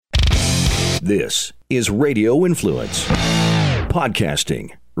This is Radio Influence. Podcasting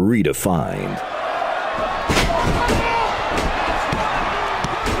redefined.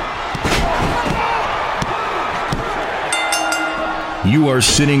 You are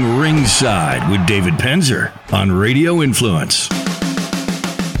sitting ringside with David Penzer on Radio Influence.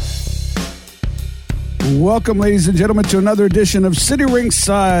 Welcome, ladies and gentlemen, to another edition of City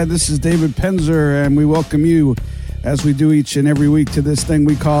Ringside. This is David Penzer, and we welcome you, as we do each and every week, to this thing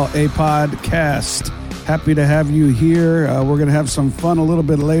we call a podcast. Happy to have you here. We're going to have some fun a little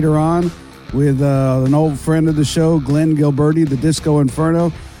bit later on with an old friend of the show, Glenn Gilberti, the Disco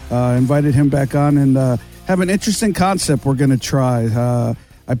Inferno. Invited him back on and have an interesting concept we're going to try.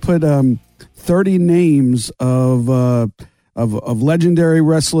 I put 30 names of legendary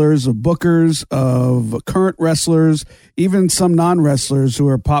wrestlers, of bookers, of current wrestlers, even some non-wrestlers who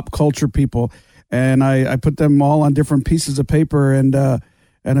are pop culture people. And I put them all on different pieces of paper and I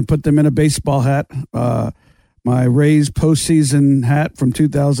put them in a baseball hat, my Rays postseason hat from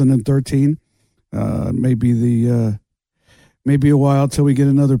 2013. Maybe a while till we get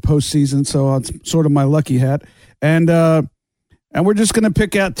another postseason, so it's sort of my lucky hat. And we're just going to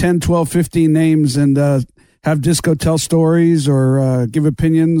pick out 10, 12, 15 names and have Disco tell stories or give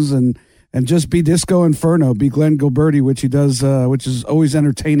opinions and just be Disco Inferno, be Glenn Gilberti, which he does, which is always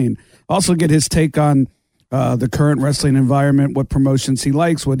entertaining. Also get his take on the current wrestling environment, what promotions he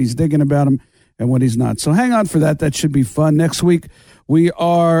likes, what he's digging about him, and what he's not. So hang on for that. That should be fun. Next week, we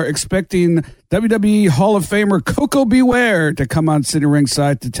are expecting WWE Hall of Famer Coco Beware to come on City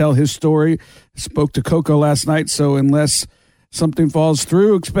Ringside to tell his story. Spoke to Coco last night, so unless something falls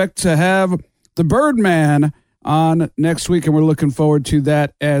through, expect to have the Birdman on next week, and we're looking forward to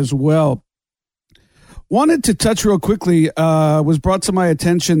that as well. Wanted to touch real quickly, was brought to my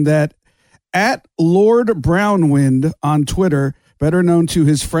attention that at Lord Brownwind on Twitter, better known to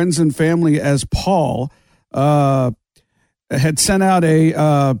his friends and family as Paul, had sent out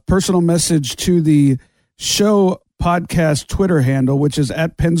a personal message to the show podcast Twitter handle, which is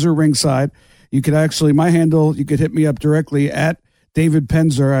at Penzer Ringside. You could actually, my handle, you could hit me up directly at David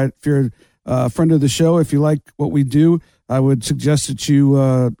Penzer. If you're a friend of the show, if you like what we do, I would suggest that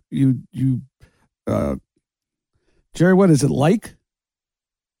you Jerry, what is it, like?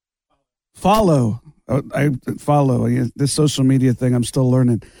 Follow. I follow this social media thing. I'm still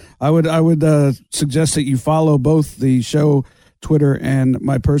learning. I would suggest that you follow both the show Twitter and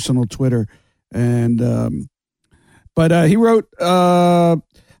my personal Twitter. And but he wrote, "Hi,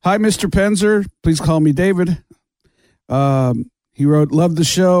 Mr. Penzer. Please call me David." He wrote, "Love the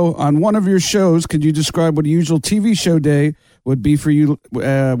show. On one of your shows, could you describe what a usual TV show day would be for you?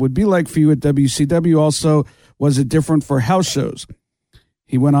 Would be like for you at WCW? Also, was it different for house shows?"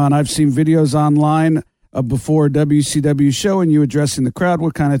 He went on, "I've seen videos online of before WCW show and you addressing the crowd.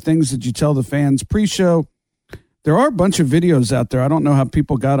 What kind of things did you tell the fans pre-show?" There are a bunch of videos out there. I don't know how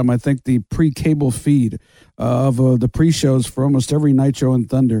people got them. I think the pre-cable feed of the pre-shows for almost every Nitro and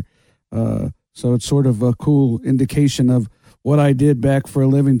Thunder. So it's sort of a cool indication of what I did back for a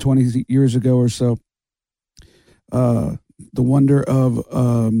living 20 years ago or so. The wonder of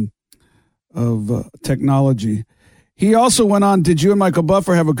technology. He also went on, "Did you and Michael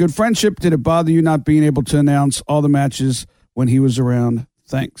Buffer have a good friendship? Did it bother you not being able to announce all the matches when he was around?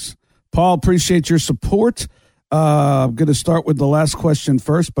 Thanks." Paul, appreciate your support. I'm going to start with the last question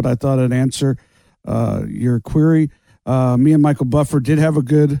first, but I thought I'd answer your query. Me and Michael Buffer did have a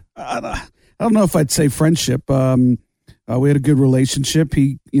good, I don't know if I'd say friendship. We had a good relationship.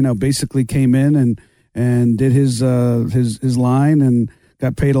 He, basically came in and did his line and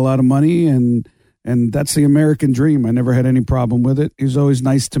got paid a lot of money, and that's the American dream. I never had any problem with it. He was always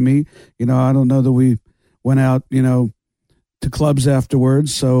nice to me. I don't know that we went out, to clubs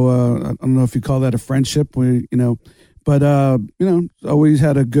afterwards. So I don't know if you call that a friendship. Always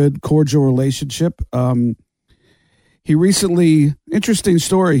had a good, cordial relationship. He recently, interesting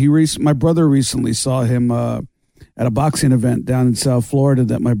story. My brother recently saw him at a boxing event down in South Florida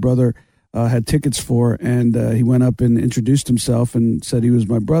that my brother had tickets for, and he went up and introduced himself and said he was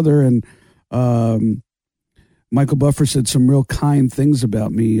my brother. And Michael Buffer said some real kind things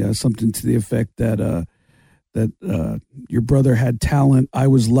about me, something to the effect that your brother had talent. I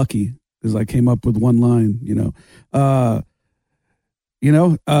was lucky because I came up with one line. I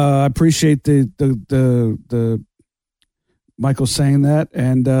appreciate the Michael saying that,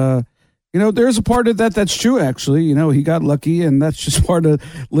 and there's a part of that that's true. Actually, he got lucky, and that's just part of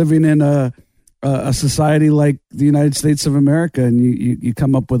living in a society like the United States of America. And you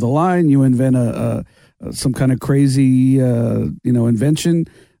come up with a line, you invent some kind of crazy invention,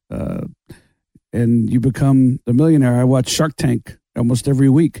 and you become a millionaire. I watch Shark Tank almost every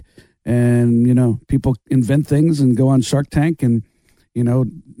week, and people invent things and go on Shark Tank, and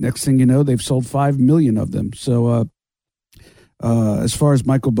next thing you know, they've sold 5 million of them. So as far as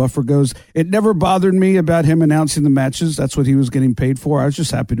Michael Buffer goes, it never bothered me about him announcing the matches. That's what he was getting paid for. I was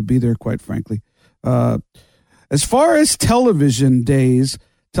just happy to be there, quite frankly. As far as television days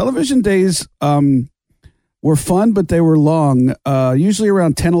were fun, but they were long. Usually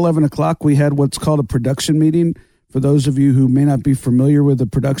around 10, 11 o'clock, we had what's called a production meeting. For those of you who may not be familiar with a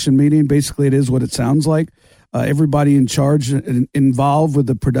production meeting, basically it is what it sounds like. Everybody in charge and involved with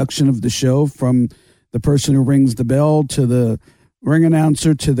the production of the show, from the person who rings the bell to the ring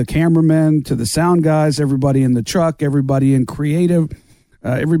announcer to the cameraman to the sound guys, everybody in the truck, everybody in creative,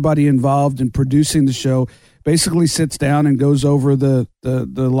 everybody involved in producing the show basically sits down and goes over the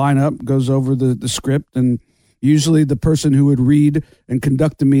lineup, goes over the script, and usually the person who would read and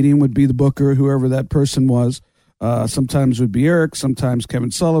conduct the meeting would be the booker, whoever that person was. Sometimes it would be Eric, sometimes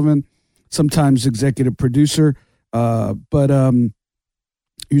Kevin Sullivan, sometimes executive producer, but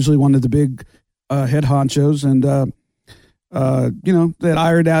usually one of the big head honchos, and that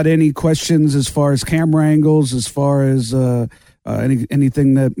ironed out any questions as far as camera angles, as far as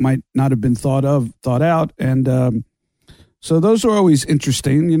anything that might not have been thought out, and so those were always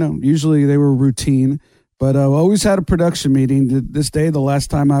interesting. Usually they were routine, but always had a production meeting. This day, the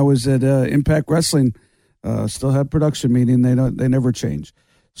last time I was at Impact Wrestling, still had production meeting. They never change.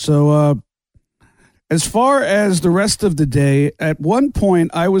 So as far as the rest of the day, at one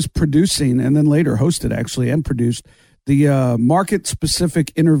point I was producing, and then later hosted actually and produced the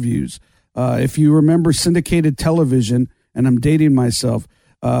market-specific interviews. If you remember syndicated television, and I'm dating myself,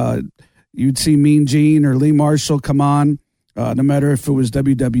 you'd see Mean Gene or Lee Marshall come on, no matter if it was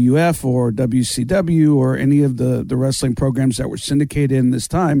WWF or WCW or any of the wrestling programs that were syndicated in this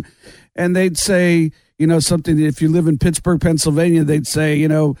time. And they'd say, something, if you live in Pittsburgh, Pennsylvania, they'd say,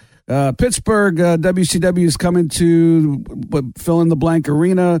 Pittsburgh, WCW is coming to fill in the blank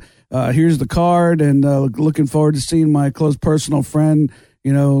arena. Here's the card, and looking forward to seeing my close personal friend,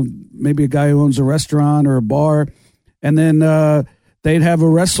 maybe a guy who owns a restaurant or a bar. And then they'd have a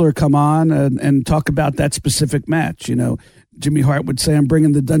wrestler come on and talk about that specific match. Jimmy Hart would say, I'm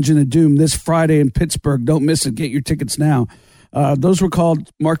bringing the Dungeon of Doom this Friday in Pittsburgh. Don't miss it. Get your tickets now. Those were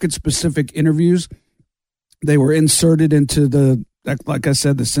called market-specific interviews. They were inserted into like I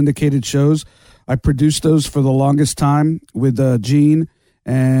said, the syndicated shows. I produced those for the longest time with Gene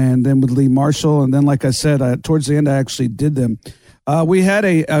and then with Lee Marshall. And then, like I said, towards the end, I actually did them. We had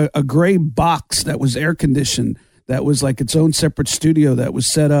a gray box that was air-conditioned. That was like its own separate studio that was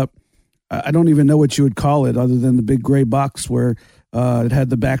set up. I don't even know what you would call it other than the big gray box where it had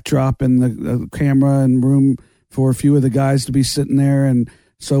the backdrop and the camera and room for a few of the guys to be sitting there. And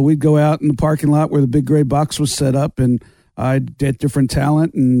so we'd go out in the parking lot where the big gray box was set up, and I'd get different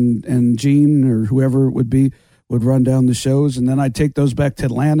talent, and Gene or whoever it would be would run down the shows. And then I'd take those back to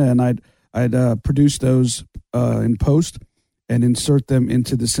Atlanta, and I'd produce those in post and insert them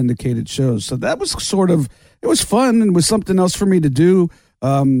into the syndicated shows. So that was it was fun and was something else for me to do.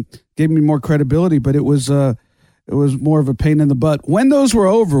 Gave me more credibility, but it was more of a pain in the butt when those were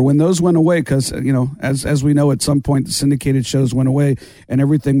over, when those went away, because as we know, at some point the syndicated shows went away and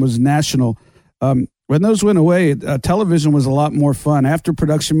everything was national. When those went away, television was a lot more fun. After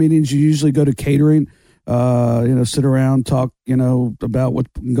production meetings, you usually go to catering, sit around, talk, about what's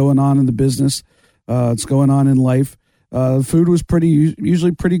going on in the business, what's going on in life. The food was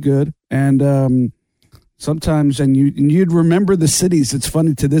usually pretty good, and sometimes, you'd remember the cities. It's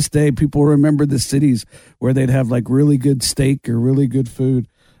funny, to this day, people remember the cities where they'd have like really good steak or really good food.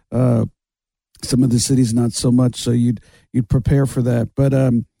 Some of the cities not so much, so you'd prepare for that. But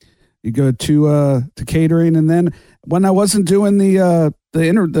you go to catering, and then when I wasn't doing the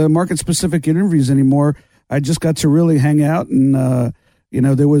market specific interviews anymore, I just got to really hang out, and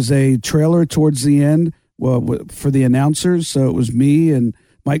there was a trailer towards the end for the announcers. So it was me and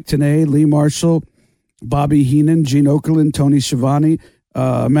Mike Tenay, Lee Marshall, Bobby Heenan, Gene Okerlund, Tony Schiavone.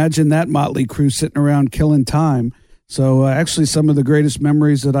 Imagine that motley crew sitting around killing time. So actually, some of the greatest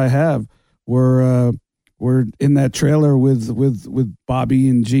memories that I have were in that trailer with Bobby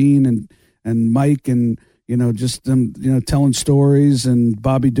and Gene and Mike, and just them telling stories, and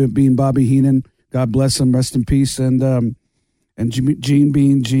Bobby being Bobby Heenan, God bless him, rest in peace, and Gene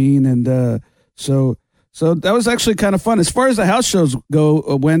being Gene, and so that was actually kind of fun. As far as the house shows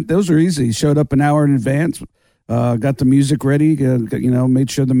went, those were easy. Showed up an hour in advance, got the music ready, made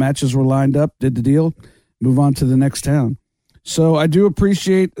sure the matches were lined up, did the deal, move on to the next town. So I do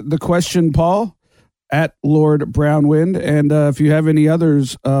appreciate the question, Paul, at Lord Brownwind. And if you have any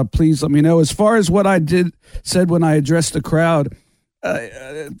others, please let me know. As far as what I said when I addressed the crowd,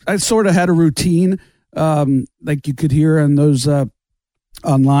 I sort of had a routine, like you could hear on those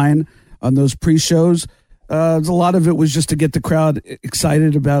online on those pre-shows. A lot of it was just to get the crowd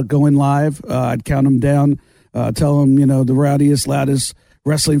excited about going live. I'd count them down, tell them, the rowdiest, loudest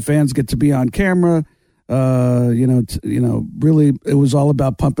wrestling fans get to be on camera. Really, it was all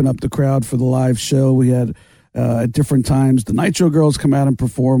about pumping up the crowd for the live show. We had at different times the Nitro Girls come out and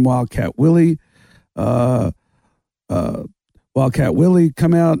perform. Wildcat Willie come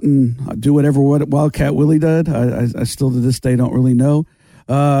out and do whatever what Wildcat Willie did. I still to this day don't really know.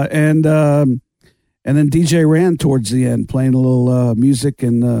 And then DJ Rand towards the end, playing a little music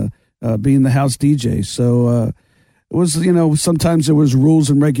and being the house DJ. So it was, sometimes there was rules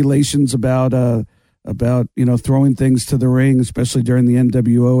and regulations about throwing things to the ring, especially during the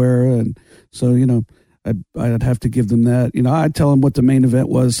NWO era. And so, I'd have to give them that. I'd tell them what the main event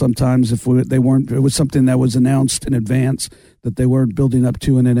was sometimes if it was something that was announced in advance that they weren't building up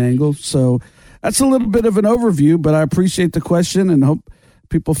to in an angle. So that's a little bit of an overview, but I appreciate the question and hope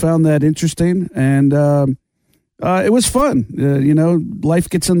people found that interesting. And it was fun. Life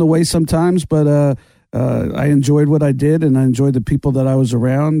gets in the way sometimes, but I enjoyed what I did, and I enjoyed the people that I was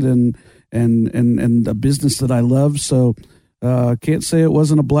around and the business that I love. So can't say it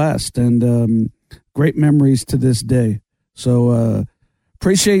wasn't a blast, and great memories to this day. So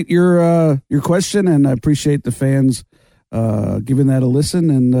appreciate your question, and I appreciate the fans giving that a listen,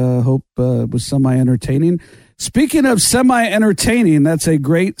 and hope it was semi-entertaining. Speaking of semi-entertaining, that's a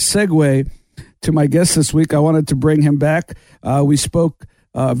great segue to my guest this week. I wanted to bring him back. We spoke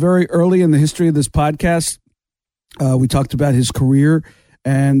very early in the history of this podcast. We talked about his career,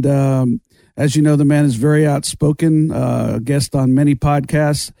 and as you know, the man is very outspoken, a guest on many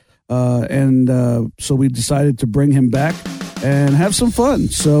podcasts, and so we decided to bring him back and have some fun.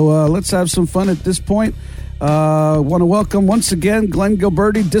 So let's have some fun at this point. Want to welcome once again Glenn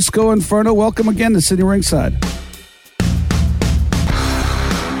Gilberti, Disco Inferno. Welcome again to City Ringside.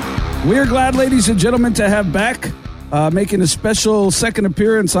 We are glad, ladies and gentlemen, to have back, making a special second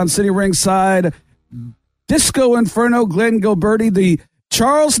appearance on City Ringside, Disco Inferno, Glenn Gilberti, the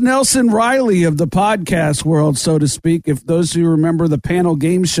Charles Nelson Riley of the podcast world, so to speak. If those of you remember the panel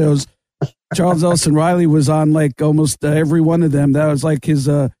game shows, Charles Nelson Riley was on like almost every one of them. That was like his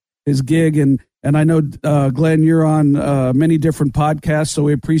gig. And I know, Glenn, you're on many different podcasts, so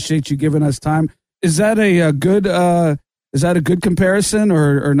we appreciate you giving us time. Is that a good comparison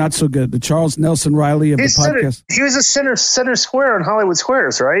or not so good? The Charles Nelson Riley of the podcast. He was a center square on Hollywood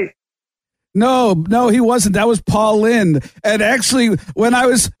Squares, right? No, he wasn't. That was Paul Lynde. And actually, when I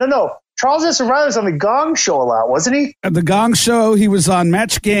was... No. Charles Nelson Riley was on the Gong Show a lot, wasn't he? At the Gong Show, he was on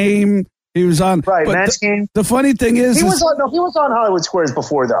Match Game. He was on... Right, Match Game. The funny thing is... He was on Hollywood Squares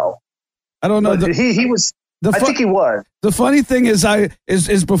before, though. I don't know. He was... I think he was. The funny thing is,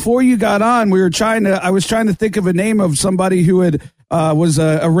 before you got on, I was trying to think of a name of somebody who was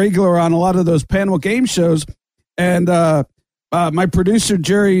a regular on a lot of those panel game shows, and my producer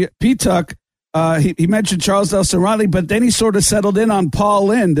Jerry Petuck, he mentioned Charles Nelson Riley, but then he sort of settled in on Paul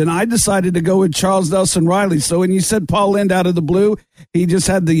Lynde, and I decided to go with Charles Nelson Riley. So when you said Paul Lynde out of the blue, he just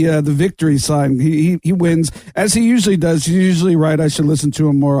had the victory sign. He wins, as he usually does. He's usually right. I should listen to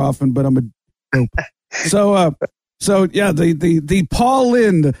him more often, but I'm a dope. So yeah, the Paul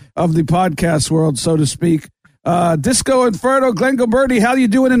Lynde of the podcast world, so to speak. Disco Inferno, Glenn Gilberti, how you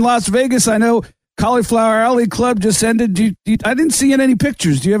doing in Las Vegas? I know Cauliflower Alley Club just ended. I didn't see any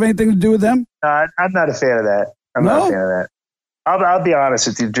pictures. Do you have anything to do with them? I'm not a fan of that. I'm not a fan of that. I'll be honest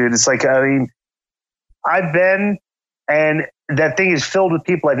with you, dude. It's like, I've been, and that thing is filled with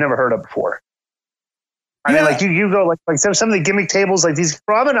people I've never heard of before. I mean, like you go like some of the gimmick tables, like these.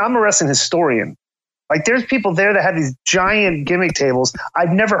 I'm a wrestling historian. Like there's people there that have these giant gimmick tables.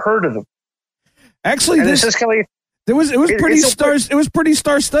 I've never heard of them. Actually, it was pretty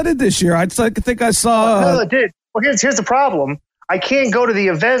star-studded this year. I think I saw. No, it did. Well, here's the problem. I can't go to the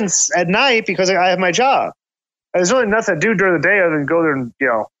events at night because I have my job. And there's really nothing to do during the day other than go there and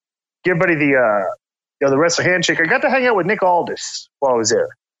give everybody the wrestler handshake. I got to hang out with Nick Aldis while I was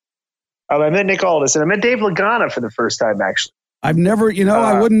there. I met Nick Aldis and I met Dave Lagana for the first time. Actually, I've never.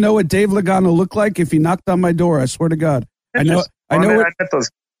 I wouldn't know what Dave Lagana looked like if he knocked on my door. I swear to God. I know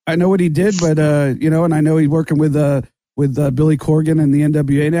what he did, but and I know he's working with Billy Corgan and the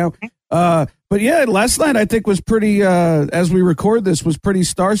NWA now. But yeah, last night I think was pretty. As we record this, was pretty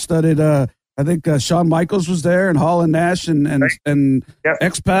star-studded. I think Shawn Michaels was there, and Hall and Nash, and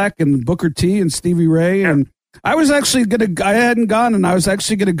X-Pac, and Booker T, and Stevie Ray, and I was actually I hadn't gone, and I was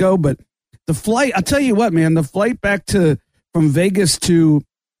actually gonna go, but the flight. I'll tell you what, man, the flight back from Vegas to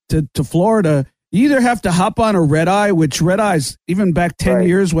Florida. you either have to hop on a red eye, which red eyes, even back 10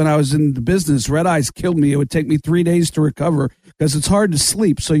 years when I was in the business, red eyes killed me. It would take me 3 days to recover because it's hard to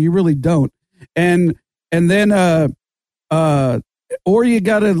sleep. So you really don't. And then, or you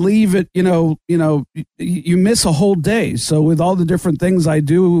got to leave it, you miss a whole day. So with all the different things I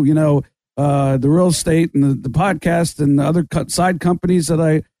do, the real estate and the podcast and the other side companies that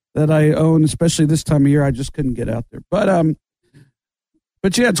I own, especially this time of year, I just couldn't get out there.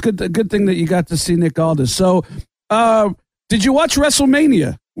 But yeah, it's a good thing that you got to see Nick Aldis. So, did you watch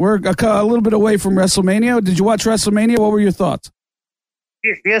WrestleMania? We're a little bit away from WrestleMania. Did you watch WrestleMania? What were your thoughts?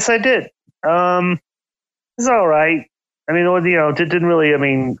 Yes, I did. It's all right. I mean, it didn't really. I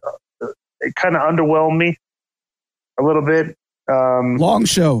mean, it kind of underwhelmed me a little bit. Long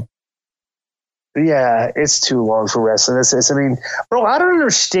show. Yeah, it's too long for wrestling. I mean, bro, I don't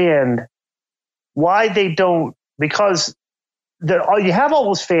understand why they don't, because you have all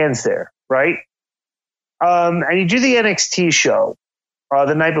those fans there, right? And you do the NXT show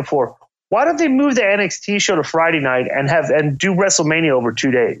the night before. Why don't they move the NXT show to Friday night and do WrestleMania over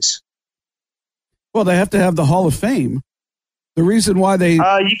 2 days? Well, they have to have the Hall of Fame. The reason why they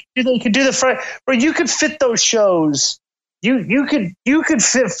you could do the Friday, bro. You could fit those shows. You could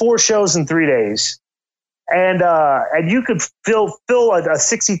fit 4 shows in 3 days, and you could fill a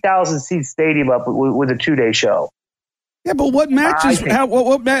 60,000 seat stadium up with a 2-day show. Yeah, but what matches? How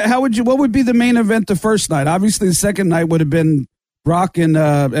would be the main event the first night? Obviously, the second night would have been Brock and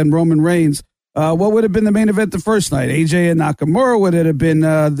Roman Reigns. What would have been the main event the first night? AJ and Nakamura. Would it have been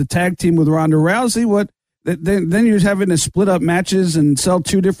the tag team with Ronda Rousey? What? Then you're having to split up matches and sell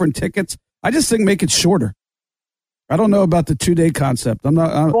 2 different tickets. I just think make it shorter. I don't know about the 2-day concept.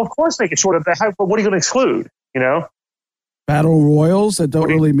 Well, of course, make it shorter. But what are you going to exclude? Battle royals that don't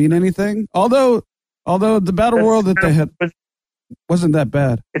really mean anything. Although the battle royal that they had wasn't that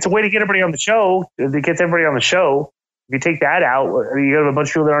bad. It's a way to get everybody on the show. It gets everybody on the show. If you take that out, you have a bunch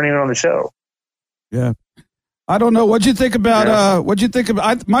of people that aren't even on the show. Yeah. I don't know. What'd you think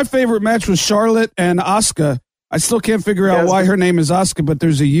about? My favorite match was Charlotte and Asuka. I still can't figure out why her name is Asuka, but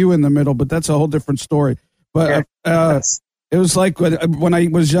there's a U in the middle. But that's a whole different story. But it was like when I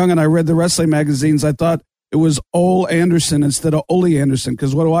was young and I read the wrestling magazines, I thought it was Ole Anderson instead of Ole Anderson,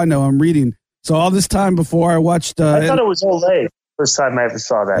 because what do I know? I'm reading. So all this time before I watched... I thought it was Ole. First time I ever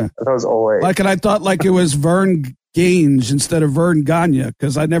saw that. Yeah. I thought it was Ole. And I thought it was Vern Gagne instead of Vern Gagne,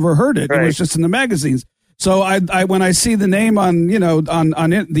 because I never heard it. Right. It was just in the magazines. So I when I see the name on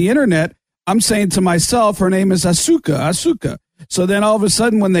the internet, I'm saying to myself, her name is Asuka. So then all of a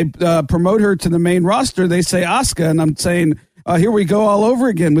sudden, when they promote her to the main roster, they say Asuka, and I'm saying, here we go all over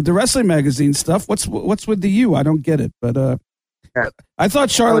again with the wrestling magazine stuff. What's with the U? I don't get it. But I thought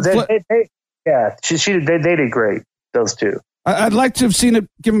Charlotte. They did great. Those two. I'd like to have seen it,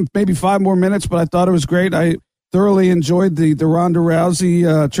 given maybe 5 more minutes, but I thought it was great. I thoroughly enjoyed the Ronda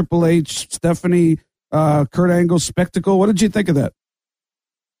Rousey, Triple H, Stephanie, Kurt Angle spectacle. What did you think of that?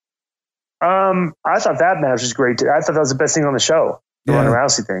 I thought that match was great. I thought that was the best thing on the show. The Ronda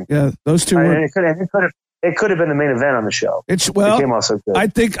Rousey thing. Yeah, those two. It could have been the main event on the show. It came off so good. I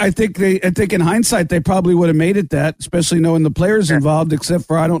think in hindsight they probably would have made it that, especially knowing the players involved. Except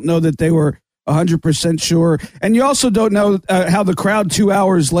for I don't know that they were 100% sure, and you also don't know how the crowd 2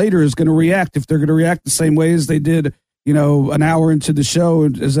 hours later is going to react. If they're going to react the same way as they did, an hour into the show,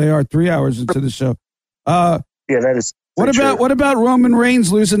 as they are 3 hours into the show. That is. What about Roman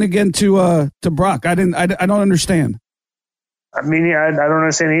Reigns losing again to Brock? I don't understand. I mean, I don't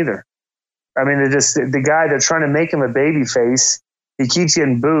understand either. I mean, the guy that's trying to make him a baby face, he keeps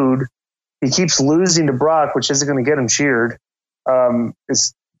getting booed. He keeps losing to Brock, which isn't going to get him cheered.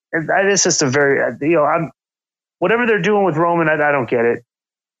 It's just a very, whatever they're doing with Roman, I don't get it.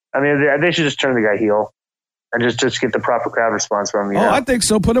 I mean, they should just turn the guy heel and just get the proper crowd response from him. I think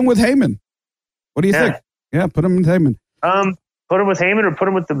so. Put him with Heyman. What do you think? Yeah, put him with Heyman. Put him with Heyman, or put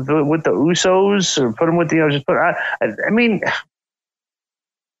him with the Usos, or put him with I mean,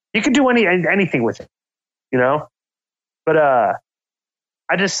 you can do anything with it, But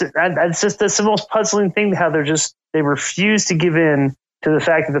that's the most puzzling thing. How they refuse to give in to the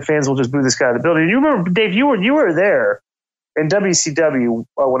fact that the fans will just boo this guy out of the building. You remember, Dave? You were there in WCW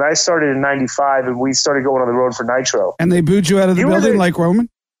when I started in '95, and we started going on the road for Nitro. And they booed you out of the building like Roman?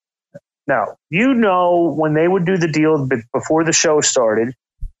 No, when they would do the deal before the show started,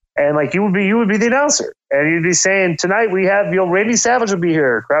 and you would be the announcer, and you'd be saying, tonight we have Randy Savage will be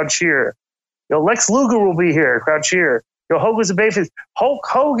here, crowd cheer. Lex Luger will be here, crowd cheer. Hogan's a babyface, Hulk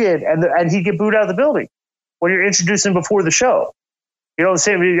Hogan, and he'd get booed out of the building when you're introducing before the show. You know what I'm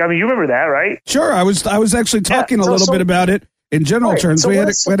saying? I mean, you remember that, right? Sure. I was actually talking a little bit about it in general terms. We had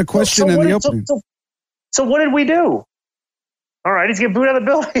a question in the opening. So what did we do? All right, he's getting booed out of the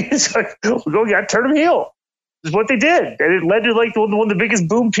building. It's like, we got to turn him heel. Is what they did, and it led to like one of the biggest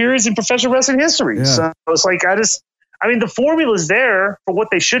boom periods in professional wrestling history. Yeah. So it's like the formula is there for what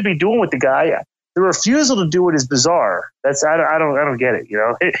they should be doing with the guy. The refusal to do it is bizarre. That's I don't get it. You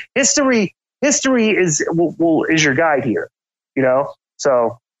know, history is your guide here. You know,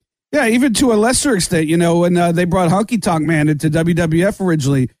 so yeah, even to a lesser extent. You know, when they brought Honky Tonk Man into WWF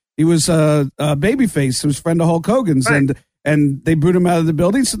originally, he was a babyface. He was a friend of Hulk Hogan's, right. And they booed him out of the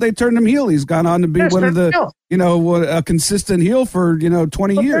building, so they turned him heel. He's gone on to be one of the, a consistent heel for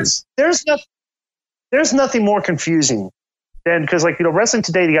 20 years. There's nothing more confusing than because wrestling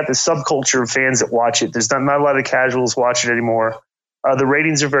today, you got this subculture of fans that watch it. There's not a lot of casuals watch it anymore. The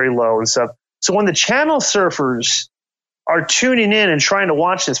ratings are very low and stuff. So when the channel surfers are tuning in and trying to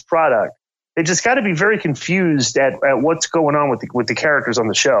watch this product, they just got to be very confused at what's going on with the characters on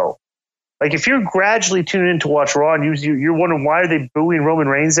the show. Like if you're gradually tuning in to watch Raw and you're wondering why are they booing Roman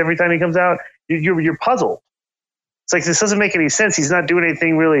Reigns every time he comes out, you're puzzled. It's like this doesn't make any sense. He's not doing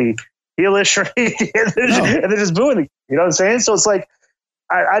anything really heelish or anything, and they're just booing him. You know what I'm saying? So it's like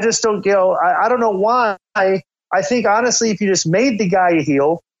I just don't I don't know why. I think honestly, if you just made the guy a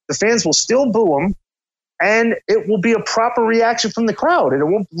heel, the fans will still boo him, and it will be a proper reaction from the crowd, and it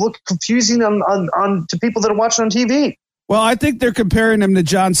won't look confusing on to people that are watching on TV. Well, I think they're comparing him to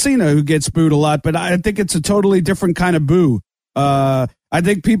John Cena, who gets booed a lot, but I think it's a totally different kind of boo. I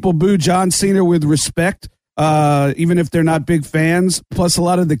think people boo John Cena with respect, even if they're not big fans. Plus, a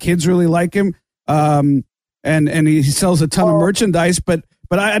lot of the kids really like him, and he sells a ton of merchandise. But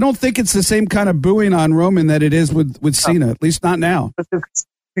I don't think it's the same kind of booing on Roman that it is with Cena, at least not now.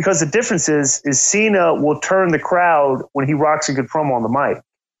 Because the difference is Cena will turn the crowd when he rocks a good promo on the mic.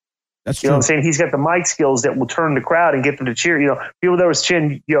 That's true. You know what I'm saying? He's got the mic skills that will turn the crowd and get them to cheer. You know, people that was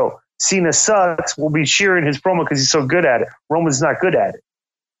cheering, Cena sucks, will be cheering his promo because he's so good at it. Roman's not good at it,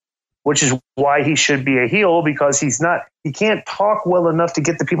 which is why he should be a heel because he can't talk well enough to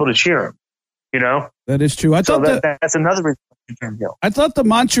get the people to cheer him. You know? That is true. That's another reason to turn heel. I thought the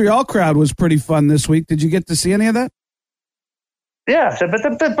Montreal crowd was pretty fun this week. Did you get to see any of that? Yeah, but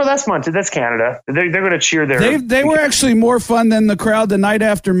that's Montreal. That's Canada. They're going to cheer there. They were actually more fun than the crowd the night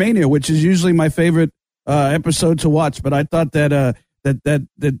after Mania, which is usually my favorite episode to watch. But I thought that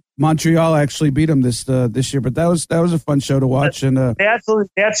Montreal actually beat them this year. But that was a fun show to watch. And they absolutely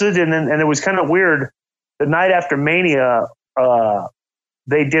did. And it was kind of weird. The night after Mania,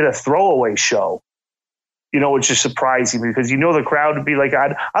 they did a throwaway show. Which is surprising because the crowd would be like, I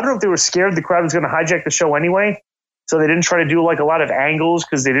don't know if they were scared the crowd was going to hijack the show anyway. So they didn't try to do like a lot of angles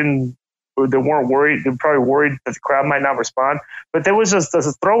because they weren't worried. They're probably worried that the crowd might not respond. But there was just a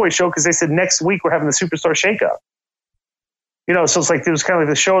throwaway show because they said next week we're having the Superstar Shakeup. So it's like it was kind of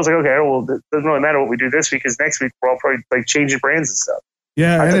like the show was like, okay, well, it doesn't really matter what we do this week because next week we're all probably like changing brands and stuff.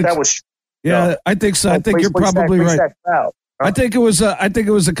 Yeah, I thought that was. Yeah, I think so. I think you're probably right. I think it was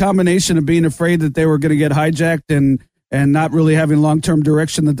a combination of being afraid that they were going to get hijacked and not really having long-term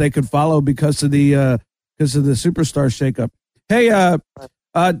direction that they could follow because of the Superstar shakeup. Hey,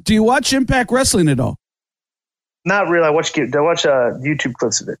 do you watch Impact Wrestling at all? Not really. I watch YouTube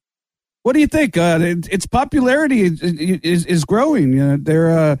clips of it. What do you think? Its popularity is growing.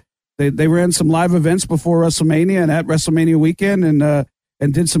 They ran some live events before WrestleMania and at WrestleMania weekend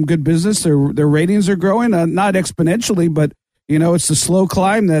and did some good business. Their ratings are growing, not exponentially, but it's a slow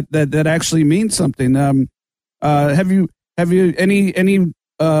climb that actually means something. Have you any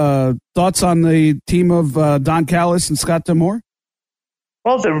thoughts on the team of Don Callis and Scott D'Amore?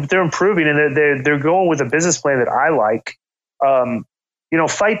 Well, they're improving and they're going with a business plan that I like.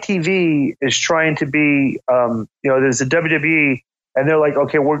 Fight TV is trying to be, there's a WWE and they're like,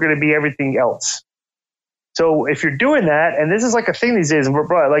 okay, we're going to be everything else. So if you're doing that, and this is like a thing these days, and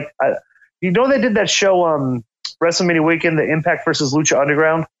we're like, they did that show WrestleMania weekend, the Impact versus Lucha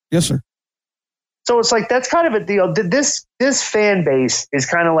Underground. Yes, sir. So it's like that's kind of a deal. This fan base is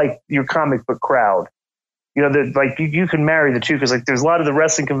kind of like your comic book crowd. Like you can marry the two because like there's a lot of the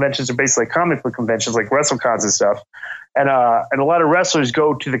wrestling conventions are basically like comic book conventions, like WrestleCons and stuff, and a lot of wrestlers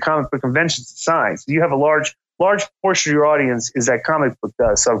go to the comic book conventions to sign. So you have a large portion of your audience is that comic book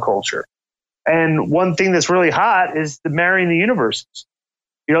subculture. And one thing that's really hot is the marrying the universes.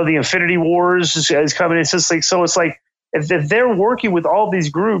 The Infinity Wars is coming. It's just like so. It's like if they're working with all these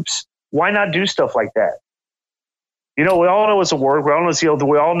groups. Why not do stuff like that? We all know it's a work. We all know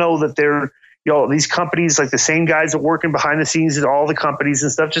we all know that they're, these companies, like the same guys that are working behind the scenes at all the companies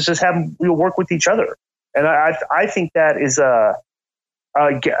and stuff, just have them work with each other. And I think that is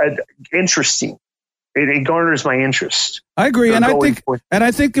interesting. It garners my interest. I agree, and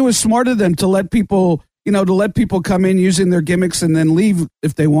I think it was smart of them to let people, come in using their gimmicks and then leave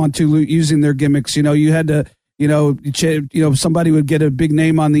if they want to using their gimmicks. You had to, somebody would get a big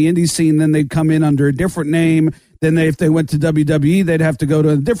name on the indie scene, then they'd come in under a different name. Then if they went to WWE, they'd have to go to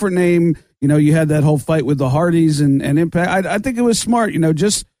a different name. You had that whole fight with the Hardys and Impact. I think it was smart.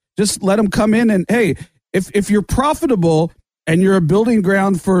 Just let them come in, and hey, if you're profitable and you're a building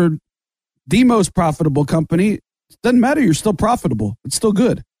ground for the most profitable company, it doesn't matter. You're still profitable. It's still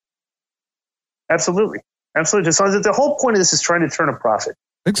good. Absolutely. The whole point of this is trying to turn a profit.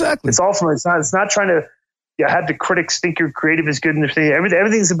 Exactly. It's ultimately it's not trying to have the critics think your creative is good and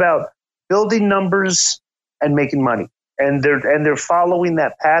everything's about building numbers and making money. And they're following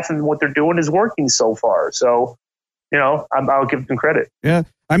that path, and what they're doing is working so far. So, I'll give them credit. Yeah.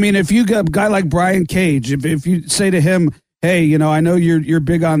 I mean, if you got a guy like Brian Cage, if you say to him, hey, I know you're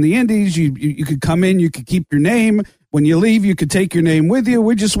big on the indies. You could come in, you could keep your name. When you leave, you could take your name with you.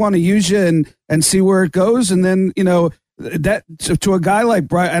 We just want to use you and see where it goes. And then, that to a guy like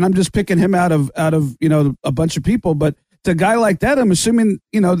Brian, and I'm just picking him out of a bunch of people, but to a guy like that, I'm assuming,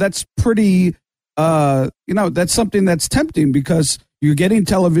 that's pretty, that's something that's tempting because you're getting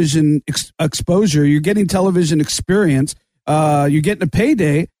television exposure, you're getting television experience, you're getting a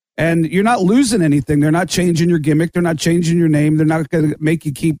payday. And you're not losing anything. They're not changing your gimmick. They're not changing your name. They're not going to make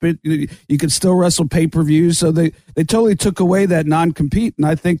you keep it. You can still wrestle pay-per-views. So they totally took away that non-compete, and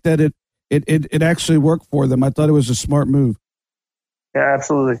I think that it actually worked for them. I thought it was a smart move. Yeah,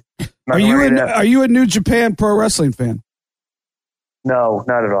 absolutely. Are you a New Japan Pro Wrestling fan? No,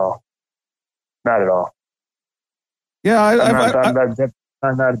 not at all. Not at all. Yeah,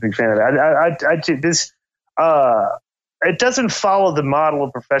 I'm not a big fan of that. It doesn't follow the model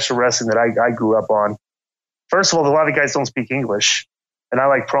of professional wrestling that I grew up on. First of all, a lot of guys don't speak English, and I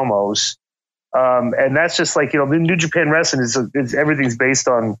like promos. And that's just like, New Japan Wrestling is everything's based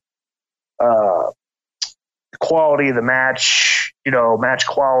on quality of the match, match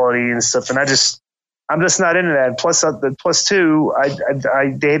quality and stuff. And I'm just not into that. Plus two,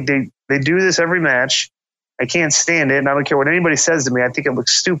 they do this every match. I can't stand it, and I don't care what anybody says to me. I think it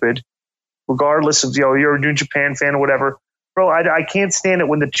looks stupid. Regardless of, you're a New Japan fan or whatever. Bro, I can't stand it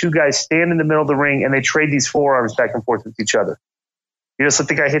when the two guys stand in the middle of the ring and they trade these forearms back and forth with each other. You just let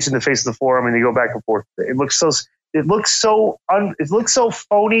the guy hit you in the face of the forearm and they go back and forth. It looks so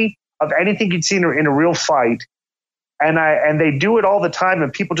phony of anything you'd see in a real fight. And they do it all the time,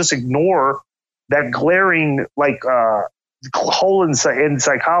 and people just ignore that glaring hole in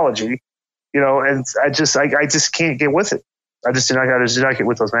psychology, and I just can't get with it. I just do not get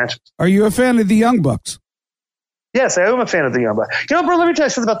with those matches. Are you a fan of the Young Bucks? Yes, I am a fan of the Young Bucks. Bro, let me tell you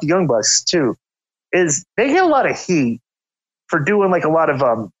something about the Young Bucks, too, is they get a lot of heat for doing like a lot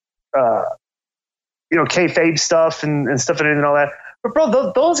of, kayfabe stuff and stuff and all that. But,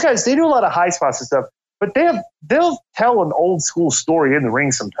 bro, those guys, they do a lot of high spots and stuff, but they'll tell an old school story in the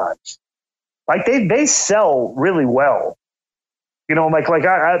ring sometimes. Like, they sell really well. Like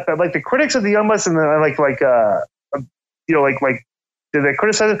the critics of the Young Bucks and do they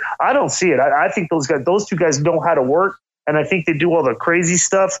criticize it? I don't see it. I think those two guys know how to work, and I think they do all the crazy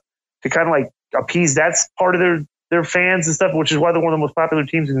stuff to kind of like appease that part of their fans and stuff, which is why they're one of the most popular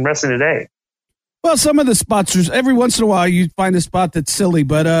teams in wrestling today. Well, some of the spots, every once in a while you find a spot that's silly,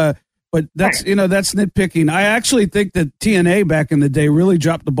 but that's that's nitpicking. I actually think that TNA back in the day really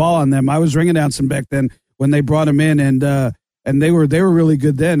dropped the ball on them. I was ring announcing back then when they brought them in, and they were really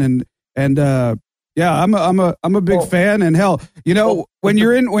good then, and. Yeah, I'm a big fan, and hell, when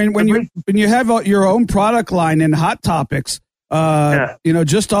you have your own product line in Hot Topics,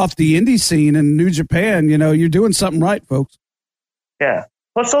 just off the indie scene in New Japan, you're doing something right, folks. Yeah.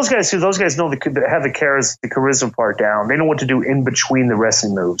 Plus, those guys know they could have the charisma part down. They know what to do in between the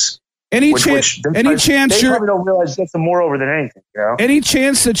wrestling moves. Any chance they probably don't realize that's more over than anything. Any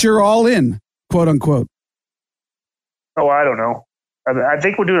chance that you're all in, quote unquote? Oh, I don't know. I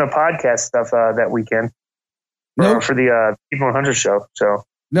think we're doing a podcast stuff that weekend for the People 100 show. So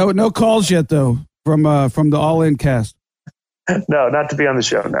no calls yet though from the All In cast. No, not to be on the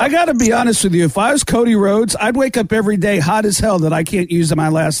show. No. I got to be honest with you. If I was Cody Rhodes, I'd wake up every day hot as hell that I can't use my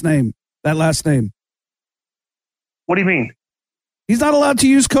last name. That last name. What do you mean? He's not allowed to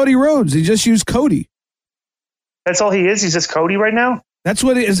use Cody Rhodes. He just used Cody. That's all he is. He's just Cody right now. That's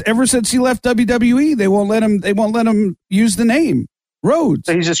what it is. Ever since he left WWE, they won't let him use the name Rhodes.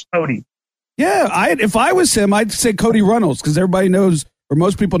 So he's just Cody. Yeah, if I was him, I'd say Cody Runnels because everybody knows, or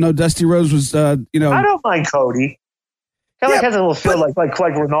most people know, Dusty Rhodes was. I don't mind Cody. Kind of has a little feel like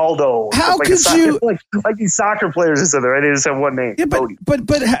Ronaldo. How could you like these soccer players or something? Right? They just have one name. Yeah, but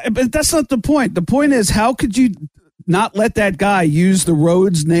that's not the point. The point is, how could you not let that guy use the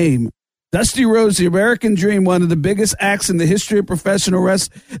Rhodes name? Dusty Rhodes, the American Dream, one of the biggest acts in the history of professional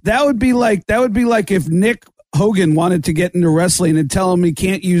wrestling. That would be like if Nick Hogan wanted to get into wrestling and tell him he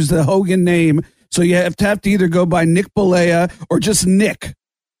can't use the Hogan name, so you have to either go by Nick Balea or just Nick.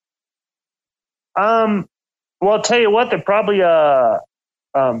 Well, I'll tell you what, he probably rubbed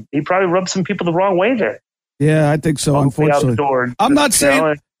some people the wrong way there. Yeah, I think so. Unfortunately, I'm not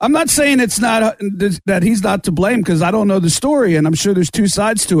saying it's not that he's not to blame, because I don't know the story, and I'm sure there's two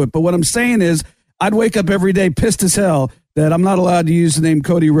sides to it. But what I'm saying is, I'd wake up every day pissed as hell that I'm not allowed to use the name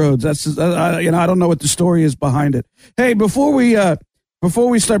Cody Rhodes. That's just, I don't know what the story is behind it. Hey, before we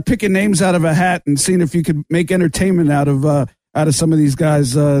start picking names out of a hat and seeing if you could make entertainment out of some of these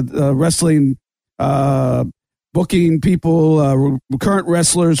guys, wrestling. Booking people, current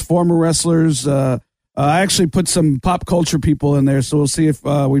wrestlers, former wrestlers. I actually put some pop culture people in there, so we'll see if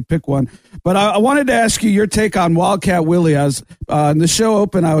we pick one. But I wanted to ask you your take on Wildcat Willie. I was in the show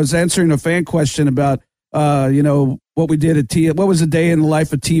open. I was answering a fan question about what we did at what was a day in the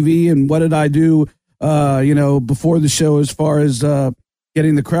life of TV, and what did I do before the show as far as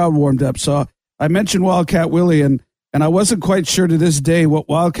getting the crowd warmed up. So I mentioned Wildcat Willie, and I wasn't quite sure to this day what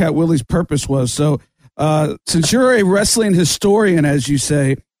Wildcat Willie's purpose was. So since you're a wrestling historian, as you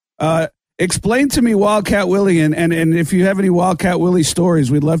say, explain to me Wildcat Willie, and if you have any Wildcat Willie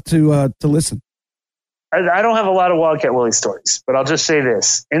stories, we'd love to listen. I don't have a lot of Wildcat Willie stories, but I'll just say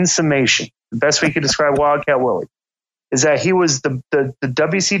this. In summation, the best we could describe Wildcat Willie is that he was the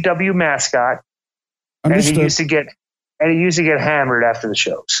WCW mascot. Understood. And he used to get hammered after the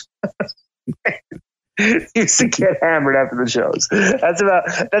shows. He used to get hammered after the shows. That's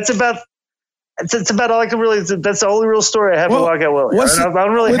about all I can really. That's the only real story I have of Wildcat Willie. I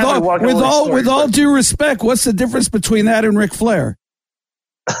don't really have a Wildcat Willie story. With all due respect, what's the difference between that and Ric Flair?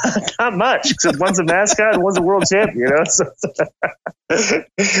 Not much, except one's a mascot and one's a world champion. So,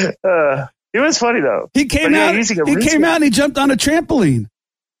 it was funny though. He came out and he jumped on a trampoline.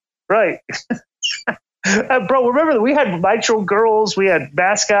 Right. Bro, remember that we had Nitro Girls, we had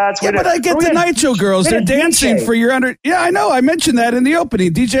mascots. But I get the Nitro Girls. They're dancing DJ. For your under. Yeah, I know. I mentioned that in the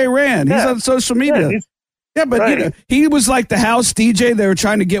opening. DJ Rand. He's on social media. Yeah, but right. He was like the house DJ. They were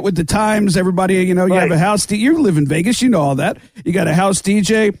trying to get with the times. Everybody, you have a house. You live in Vegas. You know all that. You got a house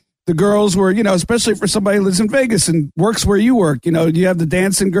DJ. The girls were, especially for somebody who lives in Vegas and works where you work. You have the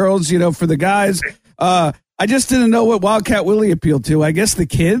dancing girls. For the guys. I just didn't know what Wildcat Willie appealed to. I guess the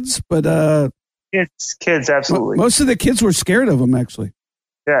kids, but. Kids, absolutely. Most of the kids were scared of him, actually.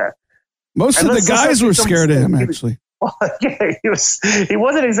 Yeah. Most of the guys were scared of him, actually. Well, yeah, he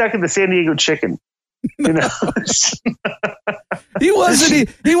wasn't exactly the San Diego Chicken. He wasn't.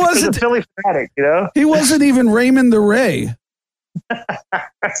 He wasn't a Philly fanatic. He wasn't even Raymond the Ray.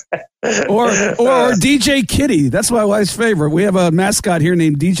 or DJ Kitty. That's my wife's favorite. We have a mascot here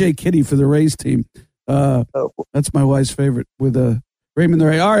named DJ Kitty for the Rays team. That's my wife's favorite with a. Raymond the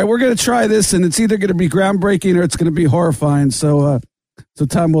Ray. All right, we're going to try this, and it's either going to be groundbreaking or it's going to be horrifying. So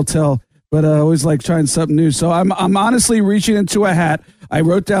time will tell. But I always like trying something new. So I'm honestly reaching into a hat. I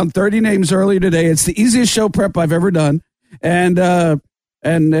wrote down 30 names earlier today. It's the easiest show prep I've ever done, and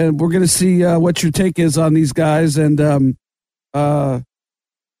we're going to see what your take is on these guys. And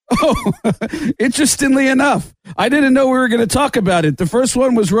interestingly enough, I didn't know we were going to talk about it. The first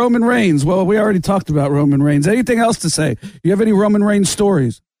one was Roman Reigns. Well, we already talked about Roman Reigns. Anything else to say? You have any Roman Reigns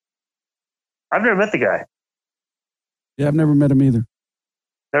stories? I've never met the guy. Yeah, I've never met him either.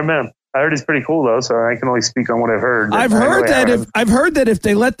 Never met him. I heard he's pretty cool though, so I can only speak on what I've heard. I've heard that if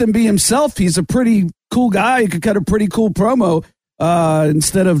they let them be himself, he's a pretty cool guy. He could cut a pretty cool promo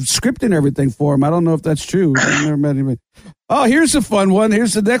instead of scripting everything for him. I don't know if that's true. I've never met him. Oh, here's a fun one.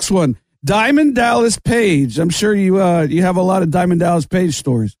 Here's the next one. Diamond Dallas Page. I'm sure you have a lot of Diamond Dallas Page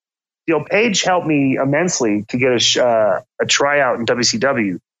stories. Page helped me immensely to get a tryout in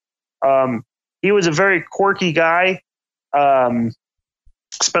WCW. He was a very quirky guy.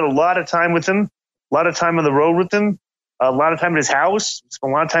 Spent a lot of time with him, a lot of time on the road with him, a lot of time at his house,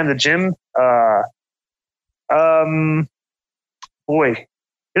 spent a lot of time at the gym. Boy.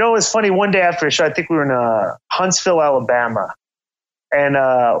 It was funny. One day after a show, I think we were in Huntsville, Alabama, and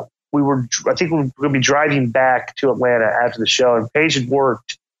we were going to be driving back to Atlanta after the show, and Paige had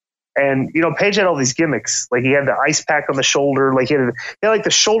worked, and Paige had all these gimmicks. Like he had the ice pack on the shoulder, like he had like the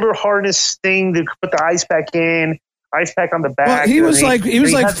shoulder harness thing to put the ice pack in, ice pack on the back. Well, he was like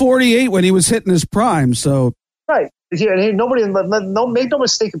 48 when he was hitting his prime, so right. Yeah, nobody. Make no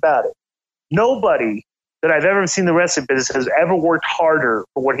mistake about it. Nobody that I've ever seen in the wrestling business has ever worked harder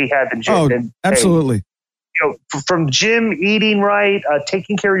for what he had than Jim. Oh, absolutely. From Jim eating right,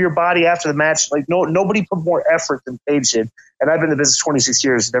 taking care of your body after the match, like nobody put more effort than Page did. And I've been in the business 26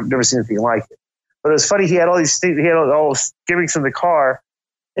 years, never seen anything like it. But it was funny. He had all these things. He had all those gimmicks in the car.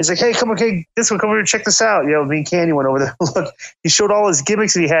 He's like, "Hey, come over here, check this out." Me and Candy went over there. Look, he showed all his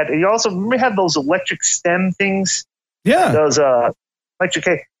gimmicks that he had. And he also had those electric stem things. Yeah, those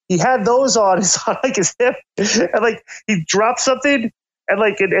electric. He had those on his hip, and like he dropped something. And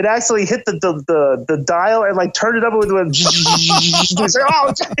like it actually hit the dial and like turned it up with he's like,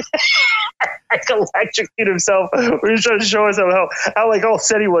 oh, like electrocuted himself. We're just trying to show us how like all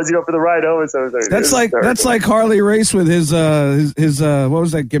set he was, for the ride home. So that's like Harley Race with his what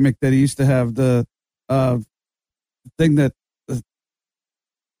was that gimmick that he used to have, the thing that the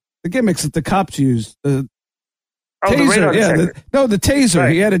gimmicks that the cops use, the taser, the taser.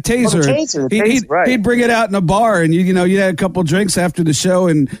 Right. He had a taser. He'd bring it out in a bar, and you had a couple drinks after the show,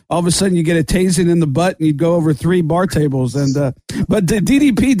 and all of a sudden you get a tasing in the butt, and you'd go over 3 bar tables. And but the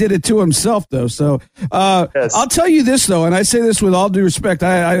DDP did it to himself, though. So yes. I'll tell you this, though, and I say this with all due respect.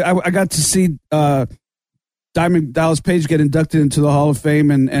 I got to see Diamond Dallas Page get inducted into the Hall of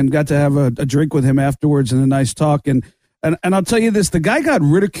Fame, and got to have a drink with him afterwards and a nice talk. And I'll tell you this, the guy got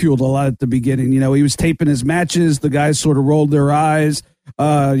ridiculed a lot at the beginning. He was taping his matches. The guys sort of rolled their eyes.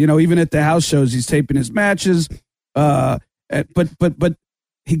 Even at the house shows, he's taping his matches. But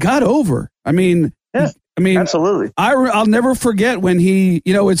he got over. I mean, absolutely. I'll never forget when he,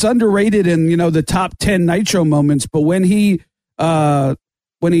 it's underrated in, the top 10 Nitro moments, but when he ripped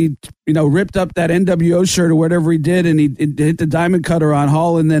up that NWO shirt or whatever he did, and he hit the diamond cutter on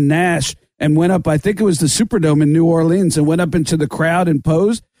Hall and then Nash, and went up, I think it was the Superdome in New Orleans, and went up into the crowd and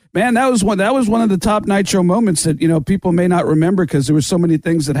posed. Man, that was one of the top Nitro moments that, people may not remember because there were so many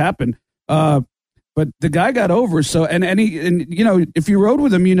things that happened. But the guy got over. So, and if you rode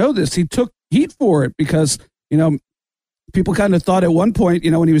with him, this, he took heat for it because, people kind of thought at one point,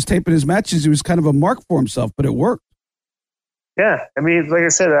 when he was taping his matches, he was kind of a mark for himself, but it worked. Yeah. I mean, like I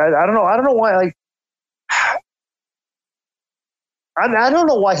said, I don't know why, like, I don't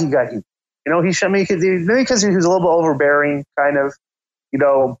know why he got heat. Because he was a little bit overbearing, kind of,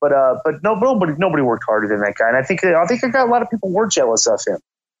 but nobody worked harder than that guy. And I think I got a lot of people were jealous of him.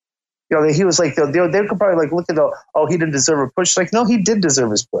 He was like, they could probably like look at he didn't deserve a push. Like, no, he did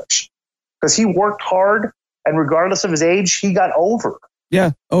deserve his push because he worked hard, and regardless of his age, he got over.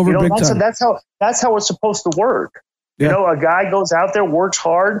 Yeah, over big time. That's how it's supposed to work. Yeah. A guy goes out there, works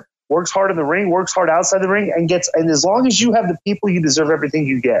hard in the ring, works hard outside the ring, and as long as you have the people, you deserve everything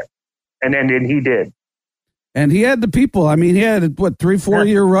you get. And he did. And he had the people. I mean, he had a 3-4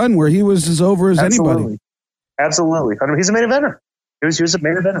 year run where he was as over as anybody. Absolutely. I mean, he's a main eventer. He was a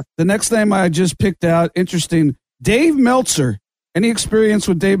main eventer. The next name I just picked out, interesting, Dave Meltzer. Any experience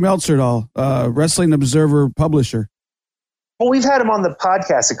with Dave Meltzer at all? Wrestling Observer publisher. Well, we've had him on the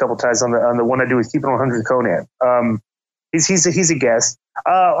podcast a couple times on the one I do with Keep It 100 Conan. He's a guest.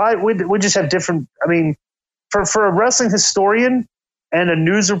 We just have different. I mean, for a wrestling historian and a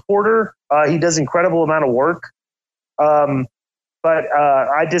news reporter, he does incredible amount of work. But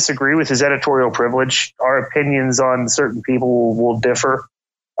I disagree with his editorial privilege. Our opinions on certain people will differ.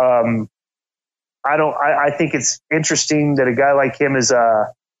 I think it's interesting that a guy like him is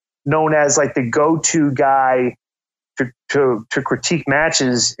known as like the go-to guy to critique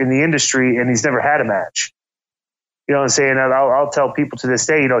matches in the industry, and he's never had a match. You know what I'm saying? I'll tell people to this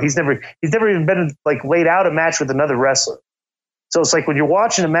day, he's never even been like laid out a match with another wrestler. So it's like when you're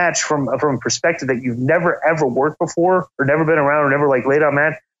watching a match from a perspective that you've never ever worked before, or never been around, or never like laid out a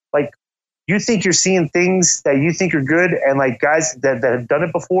match, like you think you're seeing things that you think are good, and like guys that have done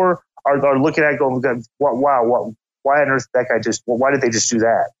it before are looking at it going, wow, why on earth did that guy why did they just do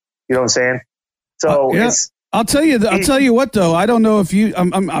that? You know what I'm saying? So I'll tell you what though. I don't know if you.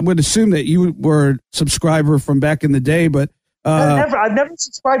 I would assume that you were a subscriber from back in the day, but I've never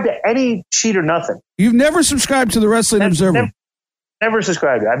subscribed to any sheet or nothing. You've never subscribed to the Wrestling Observer. Never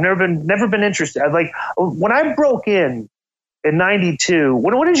subscribed. I've never been interested. I've like when I broke in '92.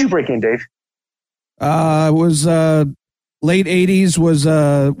 When did you break in, Dave? It was late '80s. Was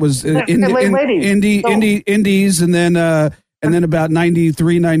late '80s. Indies, and then about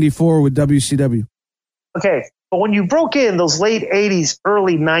 '93, '94 with WCW. Okay, but when you broke in those late '80s,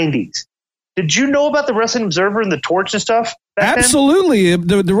 early '90s, did you know about the Wrestling Observer and the Torch and stuff? Absolutely.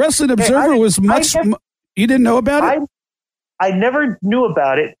 The Wrestling Observer was much. You didn't know about it? I never knew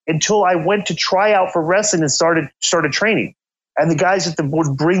about it until I went to try out for wrestling and started training. And the guys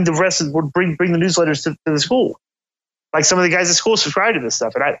would bring the newsletters to the school. Like some of the guys at school subscribed to this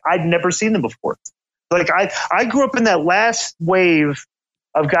stuff, and I'd never seen them before. Like I grew up in that last wave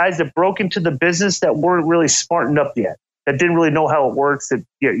of guys that broke into the business that weren't really smartened up yet, that didn't really know how it works. That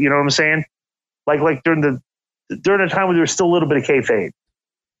you know what I'm saying? Like during the time when there was still a little bit of kayfabe.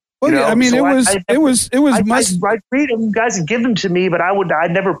 Well, yeah, I mean, so it was. I'd read them, guys, and give them to me, but I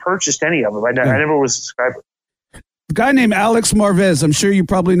never purchased any of them. I never was a subscriber. A guy named Alex Marvez. I'm sure you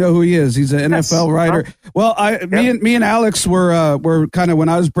probably know who he is. He's an NFL writer. Well, me and Alex were kind of, when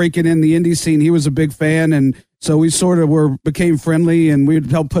I was breaking in the indie scene, he was a big fan, and so we sort of became friendly, and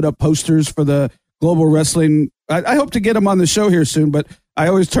we'd help put up posters for the Global Wrestling. I hope to get him on the show here soon, but I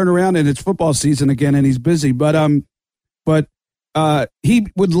always turn around and it's football season again, and he's busy. But he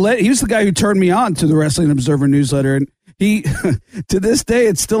was the guy who turned me on to the Wrestling Observer newsletter, and he to this day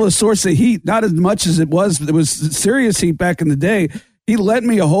it's still a source of heat, not as much as it was serious heat back in the day. He lent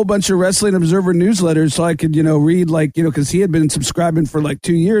me a whole bunch of Wrestling Observer newsletters so I could read, because he had been subscribing for like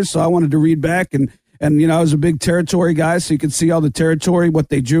 2 years, so I wanted to read back, and I was a big territory guy, so you could see all the territory, what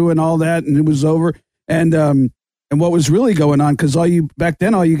they drew and all that, and it was over. And what was really going on, because back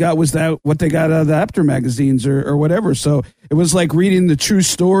then all you got was what they got out of the After magazines or whatever. So it was like reading the true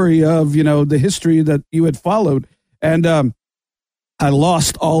story of the history that you had followed. And I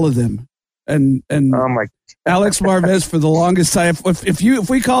lost all of them. And oh my Alex Marvez, for the longest time, if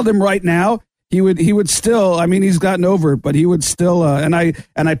we called him right now, he would still. I mean, he's gotten over it, but he would still. And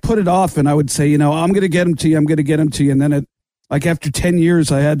I put it off, and I would say, I'm going to get him to you. I'm going to get him to you. And then after 10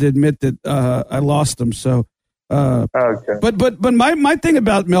 years, I had to admit that I lost him. So. Okay. But my thing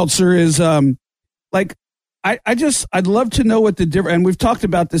about Meltzer is I'd love to know what the difference, and we've talked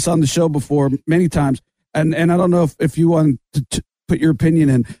about this on the show before many times, and I don't know if you want to put your opinion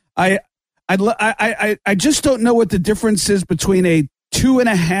in. I just don't know what the difference is between a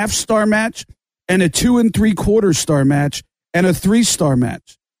 2.5 star match and a 2 3/4 star match and a 3-star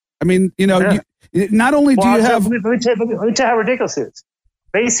match. I mean, not only do you have. Let me tell you how ridiculous it is.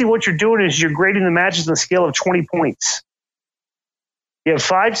 Basically, what you're doing is you're grading the matches on a scale of 20 points. You have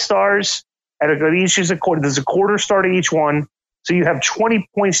 5 stars, and each is there's a quarter star to each one, so you have 20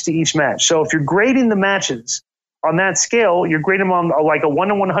 points to each match. So if you're grading the matches on that scale, you're grading them on like a 1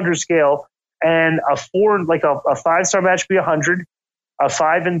 to 100 scale, and a 5-star match would be 100, a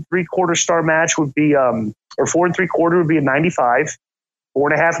 5 3/4 star match would be or 4 3/4 would be a 95,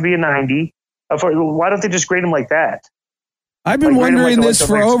 4.5 would be a 90. Why don't they just grade them like that? I've been wondering this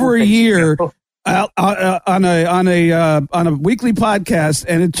for over a year on a weekly podcast,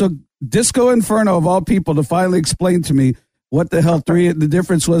 and it took Disco Inferno of all people to finally explain to me what the hell the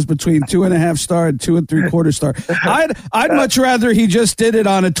difference was between 2.5 star and 2 3/4 star. I'd much rather he just did it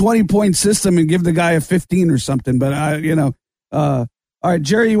on a 20-point system and give the guy a 15 or something. But all right,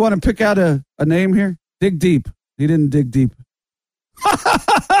 Jerry, you want to pick out a name here? Dig deep. He didn't dig deep.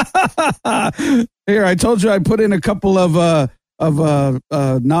 Here, I told you I put in a couple of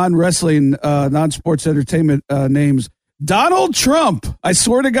non-wrestling, non-sports entertainment names. Donald Trump. I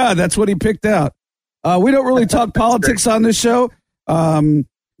swear to God, that's what he picked out. We don't really talk politics on this show,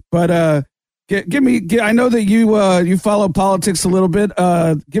 but give me. I know that you follow politics a little bit.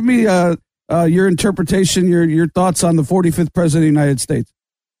 Give me your interpretation, your thoughts on the 45th president of the United States.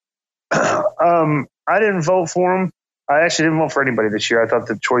 I didn't vote for him. I actually didn't vote for anybody this year. I thought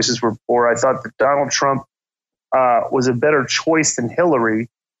the choices were poor. I thought that Donald Trump was a better choice than Hillary,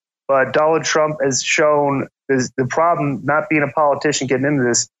 but Donald Trump has shown the problem not being a politician getting into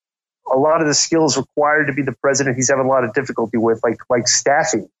this. A lot of the skills required to be the president, he's having a lot of difficulty with, like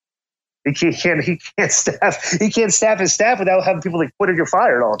staffing. He can't staff his staff without having people like quit or get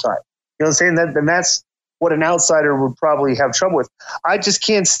fired all the time. You know what I'm saying? Then that's what an outsider would probably have trouble with. I just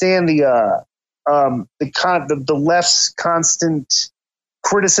can't stand the left's constant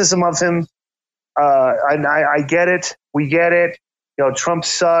criticism of him. I get it. We get it. Trump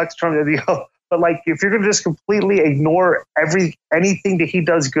sucks. But like, if you're going to just completely ignore anything that he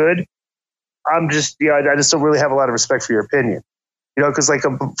does good, I just don't really have a lot of respect for your opinion.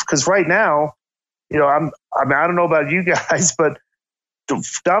 Because right now, I don't know about you guys, but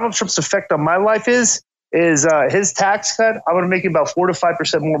Donald Trump's effect on my life is his tax cut. I'm going to make about 4 to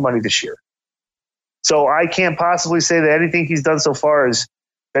 5% more money this year. So I can't possibly say that anything he's done so far has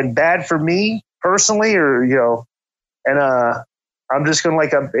been bad for me personally, I'm just going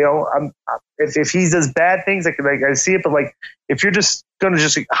to if he does bad things, I see it, but if you're just going to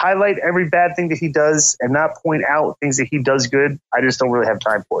just highlight every bad thing that he does and not point out things that he does good, I just don't really have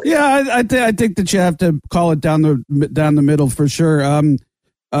time for it. Yeah, I think that you have to call it down the middle for sure. I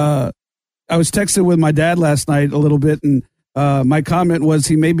was texting with my dad last night a little bit, and my comment was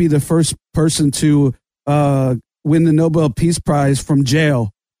he may be the first person to win the Nobel Peace Prize from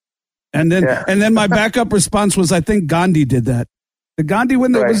jail. And then my backup response was, I think Gandhi did that. Did Gandhi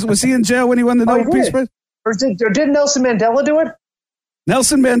win was he in jail when he won the Nobel Peace Prize? Or did Nelson Mandela do it?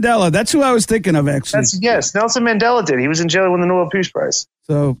 Nelson Mandela. That's who I was thinking of, actually. Yes, Nelson Mandela did. He was in jail when the Nobel Peace Prize.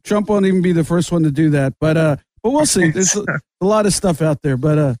 So Trump won't even be the first one to do that. But we'll see. There's a lot of stuff out there.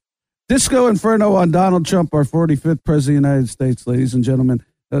 But Disco Inferno on Donald Trump, our 45th president of the United States, ladies and gentlemen.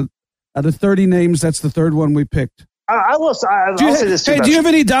 Out of 30 names, that's the third one we picked. I'll say this too. Hey, do you have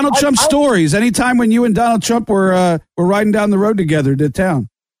any Donald Trump stories? Any time when you and Donald Trump were riding down the road together to town?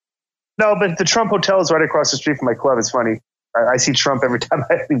 No, but the Trump Hotel is right across the street from my club. It's funny. I see Trump every time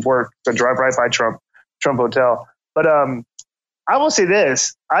I leave work. So I drive right by Trump Hotel. But I will say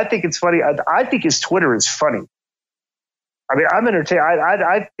this. I think it's funny. I think his Twitter is funny. I mean, I'm entertained.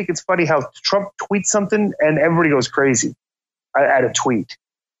 I think it's funny how Trump tweets something and everybody goes crazy at a tweet.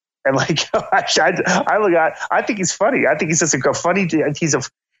 And like, I think he's funny. I think he's just a funny. He's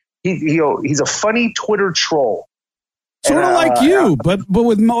a funny Twitter troll. Sort of like you, but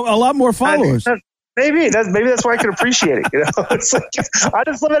with a lot more followers. Maybe that's why I can appreciate it. You know, it's like, I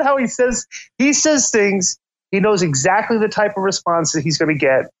just love it how he says things. He knows exactly the type of response that he's going to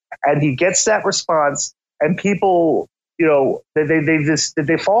get, and he gets that response, and people, you know,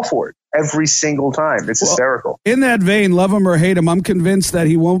 they fall for it every single time. It's hysterical. In that vein, love him or hate him, I'm convinced that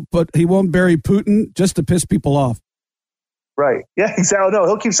he won't bury Putin just to piss people off. Right? Yeah, exactly. No,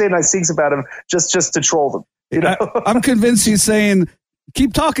 he'll keep saying nice things about him just to troll them. You know? I'm convinced he's saying,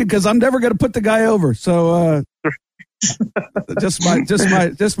 keep talking because I'm never going to put the guy over. So just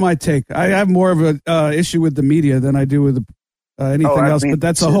my take. I have more of a issue with the media than I do with anything else, but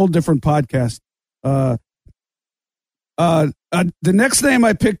that's a whole different podcast. The next name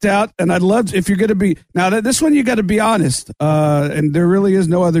I picked out, and I'd love if you're going to be now this one you got to be honest, and there really is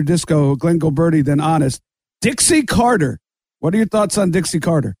no other disco Glenn Gilberti than honest. Dixie Carter. What are your thoughts on Dixie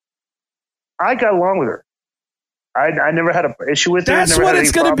Carter? I got along with her. I never had an issue with her. That's what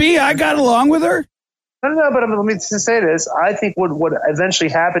it's going to be. I got along with her. No, but let me just say this. I think what eventually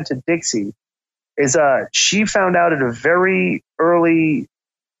happened to Dixie is she found out at a very early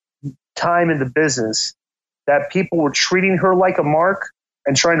time in the business that people were treating her like a mark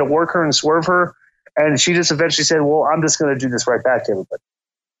and trying to work her and swerve her. And she just eventually said, well, I'm just going to do this right back to everybody.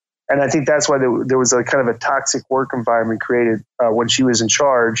 And I think that's why there was a kind of a toxic work environment created when she was in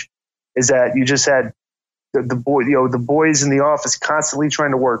charge, is that you just had the boys in the office constantly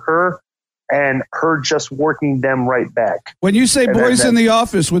trying to work her and her just working them right back. When you say boys in the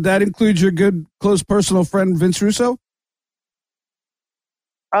office, would that include your good, close personal friend, Vince Russo?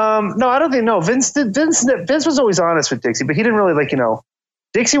 No, I don't think, no. Vince was always honest with Dixie, but he didn't really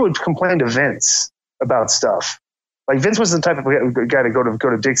Dixie would complain to Vince about stuff. Like Vince was the type of guy to go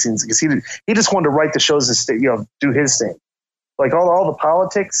to Dixie's because he just wanted to write the shows and do his thing. Like all the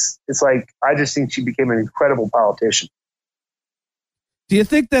politics, it's like I just think she became an incredible politician. Do you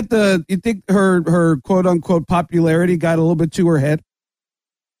think that her quote unquote popularity got a little bit to her head?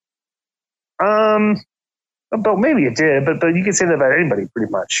 But maybe it did. But you can say that about anybody,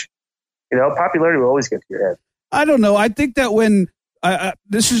 pretty much. You know, popularity will always get to your head. I don't know. I think that when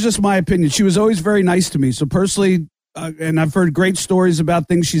this is just my opinion, she was always very nice to me. So personally, and I've heard great stories about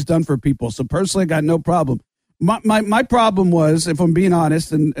things she's done for people. So personally, I got no problem. My problem was, if I'm being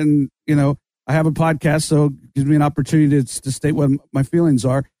honest, and you know, I have a podcast, so it gives me an opportunity to state what my feelings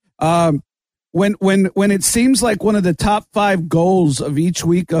are. When it seems like one of the top 5 goals of each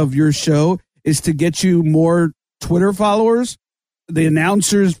week of your show is to get you more Twitter followers, the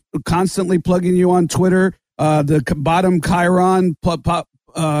announcers constantly plugging you on Twitter, the bottom Chiron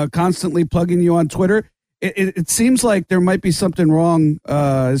constantly plugging you on Twitter. It seems like there might be something wrong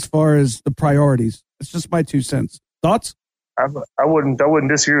as far as the priorities. It's just my 2 cents. Thoughts? I wouldn't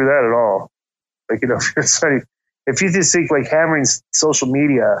disagree with that at all. Like, you know, if you just think like hammering social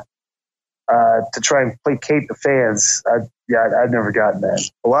media to try and placate the fans, I've never gotten that.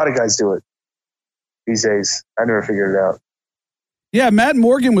 A lot of guys do it these days. I never figured it out. Yeah, Matt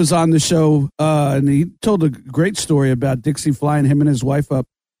Morgan was on the show, and he told a great story about Dixie flying him and his wife up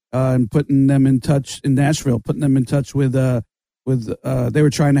and putting them in touch in Nashville, putting them in touch with they were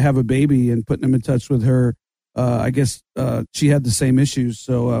trying to have a baby and putting them in touch with her. I guess she had the same issues.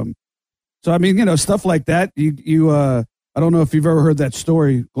 So I mean, you know, stuff like that. You I don't know if you've ever heard that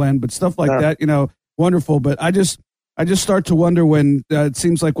story, Glenn, but stuff like that, you know, wonderful. But I just start to wonder when it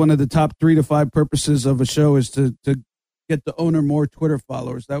seems like one of the top 3 to 5 purposes of a show is to get the owner more Twitter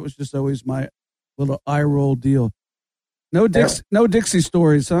followers. That was just always my little eye roll deal. No Dixie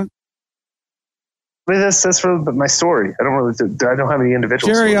stories, huh? I mean, that's really my story. I don't have any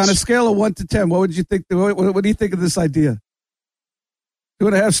individual Jerry, stories. on a scale of 1 to 10, what would you think? What do you think of this idea?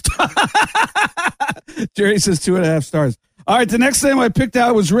 2.5 stars. Jerry says 2.5 stars. All right, the next name I picked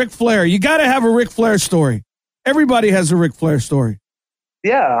out was Ric Flair. You got to have a Ric Flair story. Everybody has a Ric Flair story.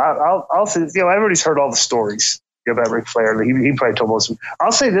 Yeah, I'll say, everybody's heard all the stories about Ric Flair. He probably told most of them.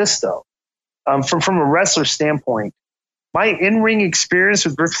 I'll say this, though. From a wrestler standpoint, my in-ring experience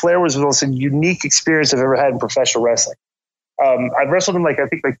with Ric Flair was the most unique experience I've ever had in professional wrestling. I've wrestled him like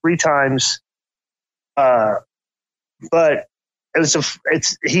 3 times, but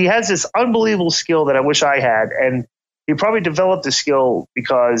he has this unbelievable skill that I wish I had, and he probably developed the skill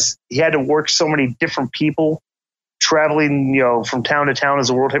because he had to work so many different people, traveling from town to town as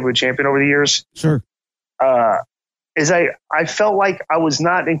a world heavyweight champion over the years. Sure. I felt like I was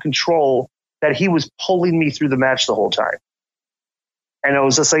not in control, that he was pulling me through the match the whole time. And it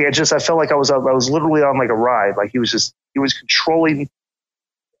was just like, I felt like I was literally on like a ride. Like he was controlling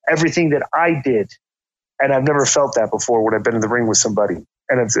everything that I did. And I've never felt that before when I've been in the ring with somebody.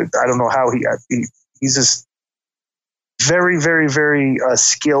 And I don't know how he's just very, very, very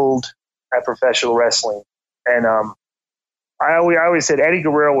skilled at professional wrestling. And I always said Eddie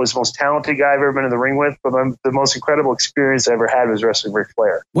Guerrero was the most talented guy I've ever been in the ring with, but the most incredible experience I ever had was wrestling Ric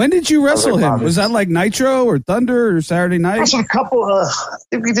Flair. When did you wrestle him? Was that like Nitro or Thunder or Saturday Night? I wrestled I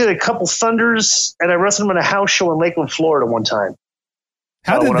think we did a couple Thunders, and I wrestled him in a house show in Lakeland, Florida one time.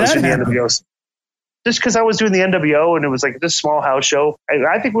 How did that happen? Just because I was doing the NWO, and it was like this small house show.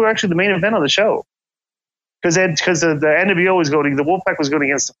 I think we were actually the main event on the show. Because the NWO was going, the Wolfpack was going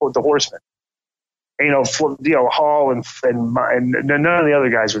against the Horsemen. Hall and none of the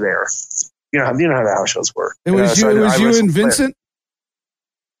other guys were there. You know how the house shows work. It was you and Vincent?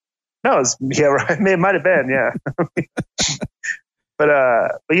 No, it might have been, yeah. but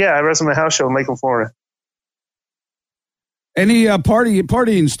yeah, I wrestled my house show in Lakeland, Florida. Any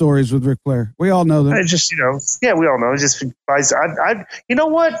partying stories with Ric Flair? We all know them. We all know. You know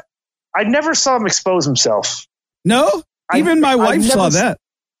what? I never saw him expose himself. No? Even my wife saw that.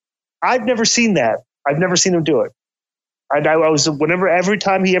 I've never seen that. I've never seen him do it. Every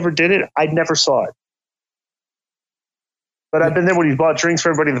time he ever did it, I never saw it. But I've been there when he bought drinks for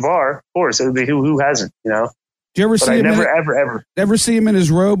everybody at the bar. Of course, it would be who hasn't, Did you ever see him? Ever see him in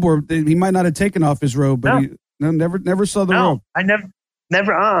his robe, or he might not have taken off his robe, but never saw the robe. I never.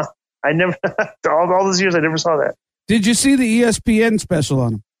 All those years, I never saw that. Did you see the ESPN special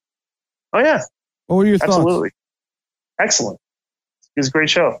on him? Oh yeah. What were your thoughts? Absolutely. Excellent. It was a great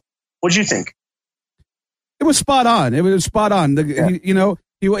show. What'd you think? It was spot on. He was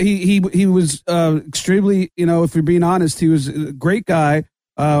extremely, if you're being honest, he was a great guy,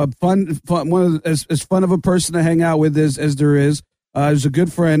 fun, as fun of a person to hang out with as there is. He was a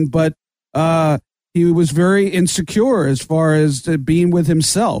good friend, but he was very insecure as far as being with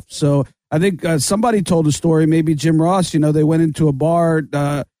himself. So I think somebody told a story, maybe Jim Ross, they went into a bar,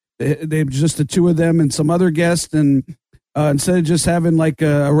 they just the two of them and some other guests, and instead of just having like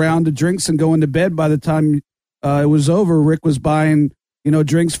a round of drinks and going to bed, by the time it was over, Rick was buying,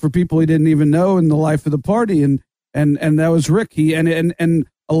 drinks for people he didn't even know in the life of the party. And that was Rick. And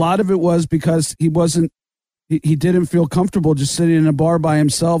a lot of it was because he didn't feel comfortable just sitting in a bar by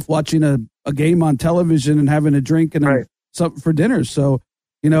himself, watching a game on television and having a drink and something for dinner. So,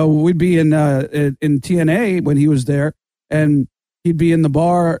 we'd be in TNA when he was there, and he'd be in the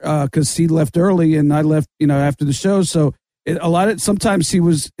bar because he left early and I left, after the show. So sometimes he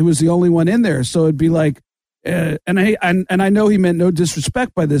was the only one in there. So it'd be like, and I know he meant no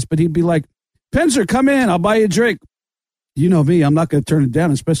disrespect by this, but he'd be like, Penzer, come in, I'll buy you a drink. You know me, I'm not going to turn it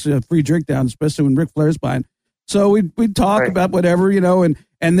down, especially a free drink down, especially when Ric Flair's buying. So we'd talk about whatever,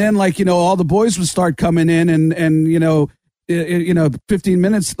 and then all the boys would start coming in and 15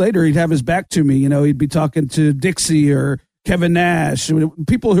 minutes later, he'd have his back to me. He'd be talking to Dixie or Kevin Nash,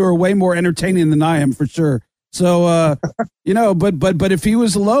 people who are way more entertaining than I am, for sure. So, but if he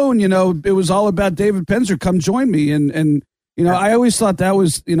was alone, it was all about David Penzer, come join me. And I always thought that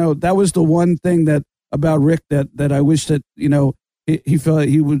was the one thing that about Rick that I wish that, he felt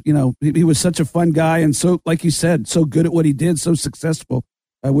he would, he was such a fun guy. And so, like you said, so good at what he did, so successful.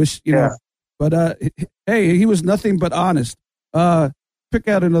 I wish, but, hey, he was nothing but honest. Pick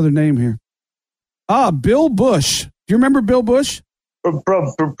out another name here. Bill Bush. Do you remember Bill Bush?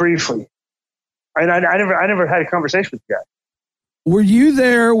 Briefly. I never had a conversation with the guy. Were you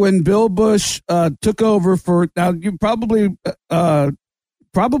there when Bill Bush took over for? Now you probably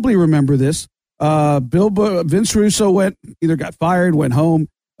remember this. Vince Russo either got fired, went home,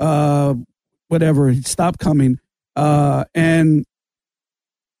 whatever. He stopped coming, and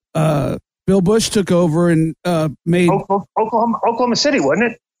Bill Bush took over and made Oklahoma City,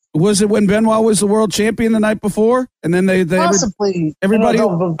 wasn't it? Was it when Benoit was the world champion the night before? And then they possibly everybody.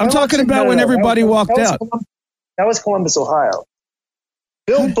 No, I'm talking about when everybody walked out. That was Columbus, Ohio.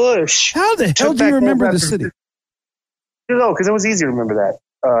 Bill Bush. How the hell do you remember the city? No, because it was easy to remember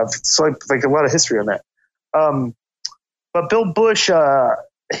that. So like a lot of history on that. But Bill Bush,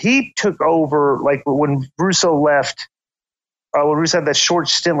 he took over like when Russo left. When Russo had that short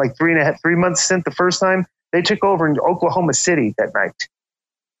stint, like 3 month stint the first time, they took over in Oklahoma City that night.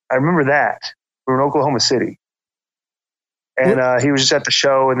 I remember that. We were in Oklahoma City. And he was just at the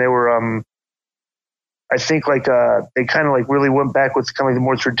show, and they were, I think, like, they kind of, like, really went back with kind of like the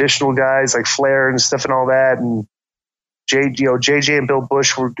more traditional guys, like Flair and stuff and all that. And, JJ and Bill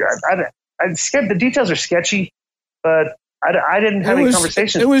Bush were, I'm scared. The details are sketchy, but I didn't have any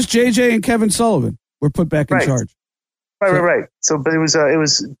conversations. It was JJ and Kevin Sullivan were put back in charge. Right. So, but it was,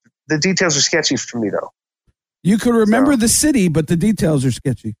 the details are sketchy for me, though. You could remember the city, but the details are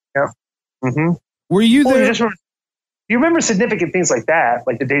sketchy. Yeah. Mm-hmm. Were you there? You remember significant things like that,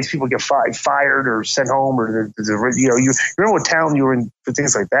 like the days people get fired or sent home, or you remember what town you were in for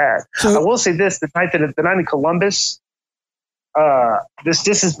things like that. So, I will say this: the night in Columbus,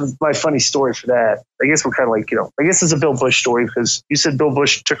 this is my funny story for that. I guess we're kind of like, I guess it's a Bill Bush story because you said Bill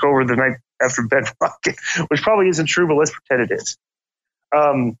Bush took over the night after Ben Rocket, which probably isn't true, but let's pretend it is.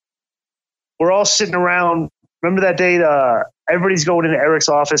 We're all sitting around. Remember that day? Everybody's going into Eric's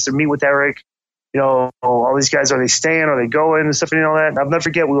office to meet with Eric. All these guys, are they staying? Are they going? And stuff and all that. And I'll never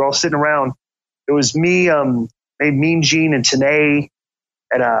forget, we were all sitting around. It was me, maybe Mean Gene and Tanae,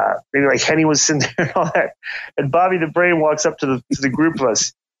 and maybe like Henny was sitting there and all that. And Bobby the Brain walks up to the group of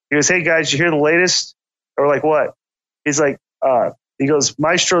us. He goes, "Hey guys, you hear the latest?" Or like, "What?" He's like, he goes,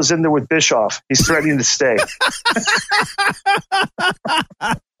 "Maestro's in there with Bischoff. He's threatening to stay."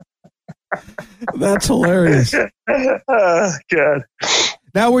 That's hilarious. God.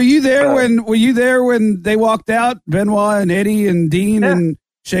 Now, were you there when they walked out, Benoit and Eddie and Dean and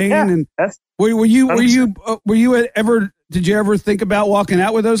Shane? Yeah, and were you ever? Did you ever think about walking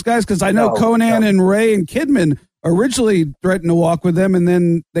out with those guys? Because I know Conan and Ray and Kidman originally threatened to walk with them, and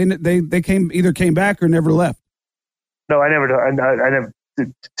then they came back or never left. No, I never. I never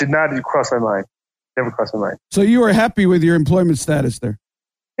did not cross my mind. Never crossed my mind. So you were happy with your employment status there?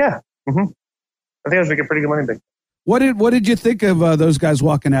 Yeah. Mm-hmm. I think I was making pretty good money back. What did you think of those guys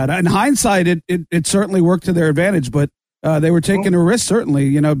walking out? In hindsight, it certainly worked to their advantage, but they were taking a risk.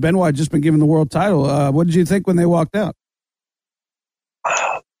 Certainly, Benoit had just been given the world title. What did you think when they walked out?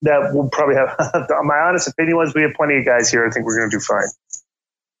 That will probably have. My honest opinion was we have plenty of guys here. I think we're going to do fine.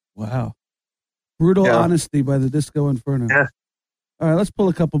 Wow, brutal honesty by the Disco Inferno. Yeah. All right, let's pull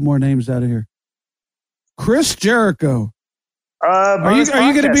a couple more names out of here. Chris Jericho. Are you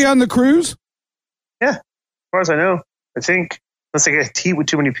going to be on the cruise? Yeah. As far as I know, I think, unless I get heat with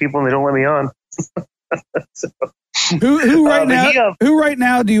too many people and they don't let me on. So, who right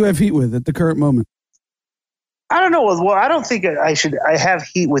now do you have heat with at the current moment? I don't know. Well, I don't think I should. I have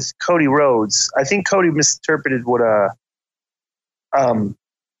heat with Cody Rhodes. I think Cody misinterpreted what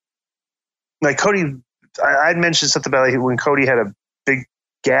like Cody. I'd mentioned something about when Cody had a big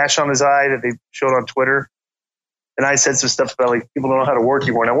gash on his eye that they showed on Twitter. And I said some stuff about like people don't know how to work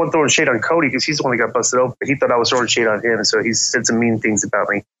anymore. And I wasn't throwing shade on Cody because he's the one that got busted open. He thought I was throwing shade on him, and so he said some mean things about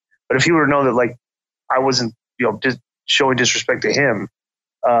me. But if he were to know that like I wasn't, just showing disrespect to him,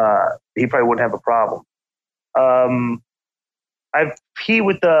 he probably wouldn't have a problem. I've heat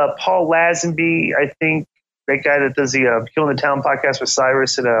with Paul Lazenby. I think that guy that does the Killing the Town podcast with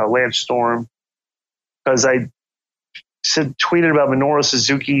Cyrus and Lance Storm, because I tweeted about Minoru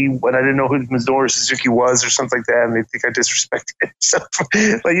Suzuki when I didn't know who Minoru Suzuki was or something like that, and they think I disrespected him. So,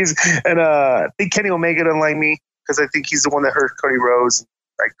 I think Kenny Omega doesn't like me because I think he's the one that hurt Cody Rhodes.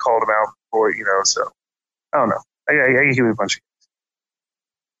 I called him out for it, so I don't know. I get heat with a bunch of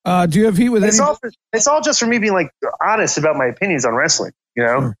guys. Do you have heat with it's all just for me being like honest about my opinions on wrestling.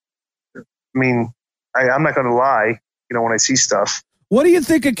 Sure. I mean, I'm not going to lie. When I see stuff. What do you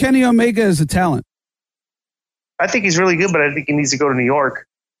think of Kenny Omega as a talent? I think he's really good, but I think he needs to go to New York.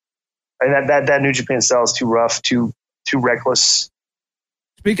 And that New Japan style is too rough, too reckless.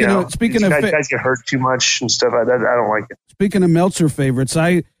 Speaking of guys get hurt too much and stuff. I don't like it. Speaking of Meltzer favorites,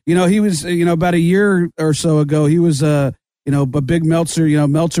 he was about a year or so ago. He was a big Meltzer.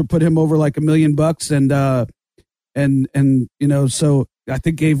 Meltzer put him over like $1 million, and so I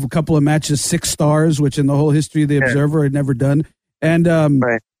think gave a couple of matches 6 stars, which in the whole history of the Observer had never done. And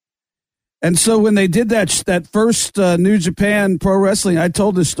right. And so when they did that first New Japan Pro Wrestling, I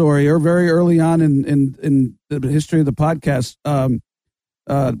told this story very early on in the history of the podcast.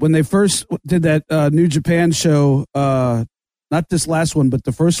 When they first did that New Japan show not this last one, but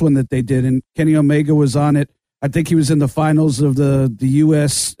the first one that they did, and Kenny Omega was on it. I think he was in the finals of the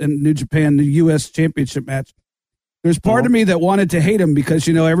U.S. and New Japan, the U.S. championship match. There's part of me that wanted to hate him because,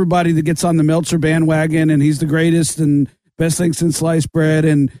 everybody that gets on the Meltzer bandwagon and he's the greatest and best thing since sliced bread.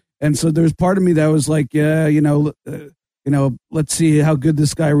 And so there's part of me that was like, yeah, let's see how good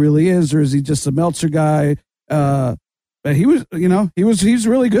this guy really is, or is he just a Meltzer guy? But he was, he's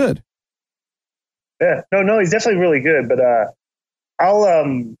really good. Yeah, no, he's definitely really good. But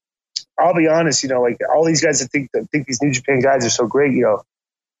I'll be honest, like all these guys that think these New Japan guys are so great,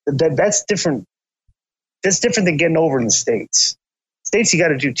 that's different. That's different than getting over in the States. States, you got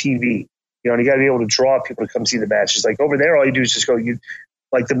to do TV, and you got to be able to draw people to come see the matches. Like over there, all you do is just go,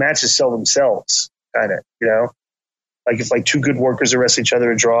 like the matches sell themselves, kind of, like if like two good workers are wrestling each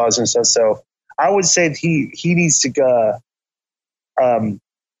other in draws and stuff. So I would say that he needs to go,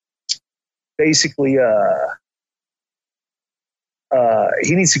 basically,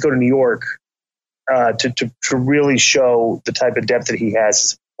 he needs to go to New York to really show the type of depth that he has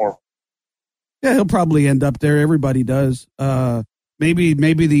as a performer. Yeah, he'll probably end up there. Everybody does.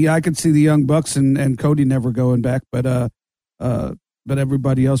 Maybe I could see the Young Bucks and Cody never going back, but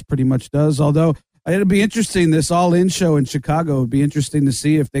everybody else pretty much does. Although it'll be interesting. This All-In show in Chicago would be interesting to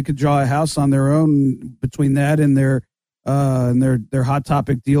see if they could draw a house on their own between that and their Hot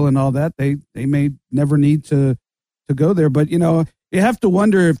Topic deal and all that. They may never need to go there, but you have to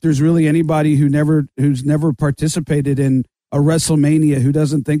wonder if there's really anybody who's never participated in a WrestleMania who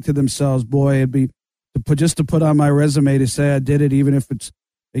doesn't think to themselves, boy, it'd be to put on my resume to say I did it, even if it's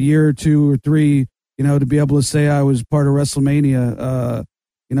a year or two or three, to be able to say I was part of WrestleMania.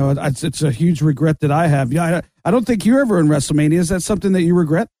 It's a huge regret that I have. Yeah, I don't think you're ever in WrestleMania. Is that something that you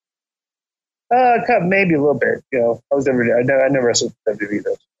regret? Maybe a little bit. I never wrestled WWE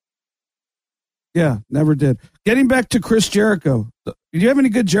though. Yeah, never did. Getting back to Chris Jericho, do you have any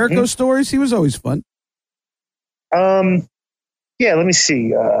good Jericho stories? He was always fun. Yeah, let me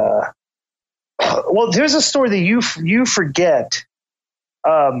see. Well, there's a story that you forget.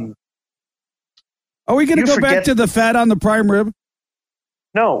 Are we going to go back to the fat on the prime rib?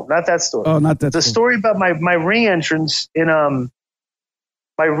 No, not that story. Oh, not that. The story about my ring entrance in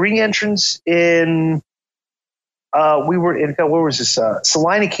we were in, where was this?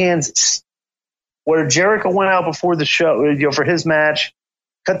 Salina, Kansas, where Jericho went out before the show, for his match,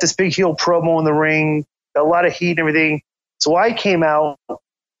 cut this big heel promo in the ring, got a lot of heat and everything. So I came out,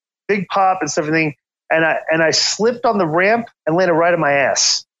 big pop and stuff, everything, and I slipped on the ramp and landed right on my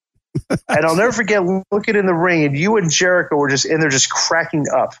ass. And I'll never forget looking in the ring, and you and Jericho were just in there, just cracking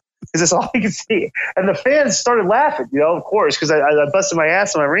up because that's all I could see. And the fans started laughing, of course, because I busted my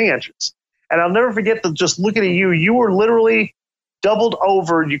ass on my ring entrance. And I'll never forget just looking at you. You were literally doubled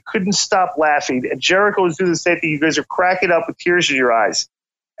over. You couldn't stop laughing. And Jericho was doing the same thing. You guys are cracking up with tears in your eyes.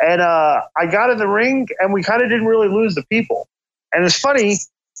 And I got in the ring, and we kind of didn't really lose the people. And it's funny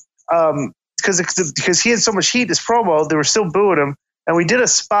because he had so much heat, this promo, they were still booing him. And we did a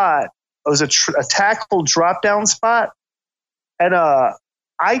spot. It was a tackle drop-down spot. And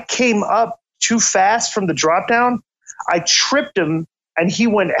I came up too fast from the drop-down. I tripped him, and he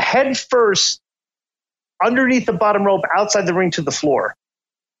went head first underneath the bottom rope outside the ring to the floor.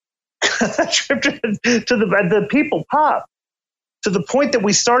 I tripped him to the people pop. To the point that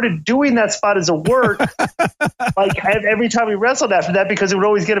we started doing that spot as a work, like every time we wrestled after that, because it would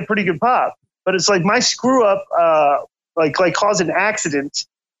always get a pretty good pop. But it's like my screw up, like caused an accident,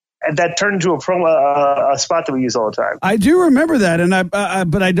 and that turned into a spot that we use all the time. I do remember that, and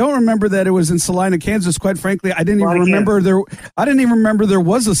but I don't remember that it was in Salina, Kansas. Quite frankly, I didn't even remember there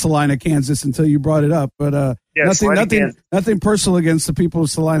was a Salina, Kansas until you brought it up. But nothing personal against the people of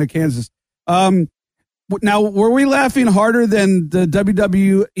Salina, Kansas. Now, were we laughing harder than the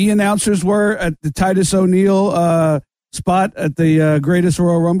WWE announcers were at the Titus O'Neil spot at the Greatest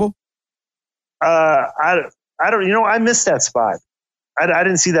Royal Rumble? I don't. I missed that spot. I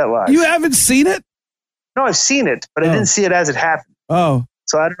didn't see that live. You haven't seen it? No, I've seen it, but I didn't see it as it happened. Oh,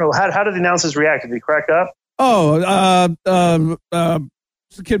 so I don't know how did the announcers react? Did they crack up? Oh, the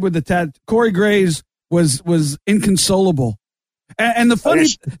kid with the tat, Corey Graves was inconsolable. And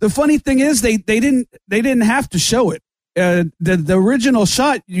the funny thing is they didn't have to show it. The original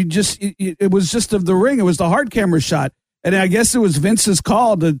shot, it was just of the ring. It was the hard camera shot. And I guess it was Vince's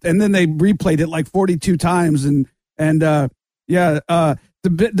call and then they replayed it like 42 times. The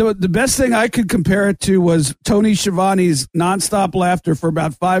best thing I could compare it to was Tony Schiavone's nonstop laughter for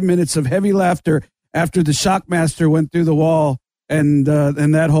about 5 minutes of heavy laughter after the Shockmaster went through the wall and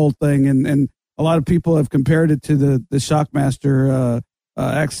that whole thing. And a lot of people have compared it to the Shockmaster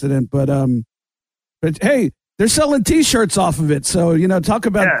accident, but hey, they're selling T-shirts off of it. So, talk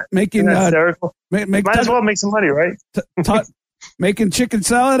about making hysterical. Might as well make some money, right? Making chicken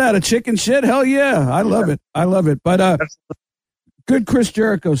salad out of chicken shit. Hell yeah. I love it. But good Chris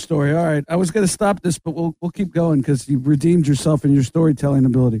Jericho story. All right. I was going to stop this, but we'll keep going because you redeemed yourself in your storytelling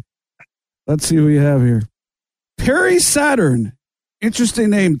ability. Let's see who you have here. Perry Saturn.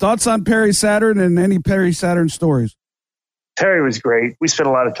 Interesting name. Thoughts on Perry Saturn and any Perry Saturn stories? Perry was great. We spent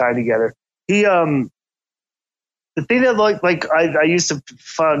a lot of time together. He, the thing that I used to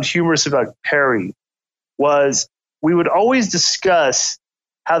find humorous about Perry was we would always discuss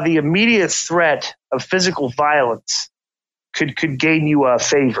how the immediate threat of physical violence could gain you a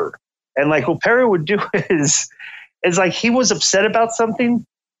favor. And what Perry would do is like he was upset about something,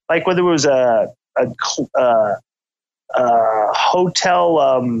 like whether it was a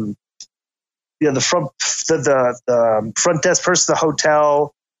hotel, the front desk person at the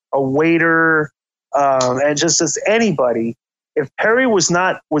hotel, a waiter, and just as anybody. If Perry was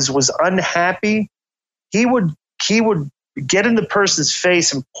unhappy, he would get in the person's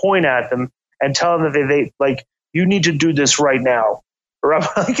face and point at them and tell them that they you need to do this right now, or and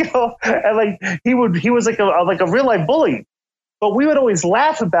he was like a real life bully. But we would always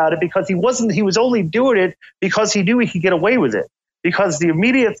laugh about it because he was only doing it because he knew he could get away with it. Because the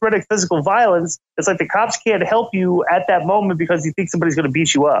immediate threat of physical violence, it's like the cops can't help you at that moment because you think somebody's going to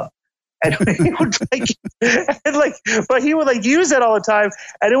beat you up. And he would but he would use that all the time.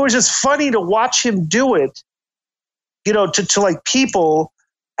 And it was just funny to watch him do it, to people.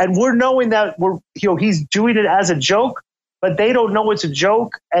 And we're knowing that he's doing it as a joke, but they don't know it's a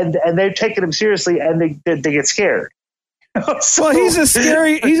joke. And they're taking him seriously and they get scared. Well, he's a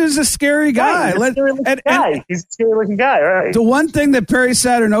scary guy. He's a scary looking guy, right? The one thing that Perry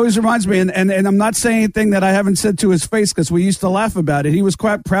Saturn always reminds me, and I'm not saying anything that I haven't said to his face because we used to laugh about it. He was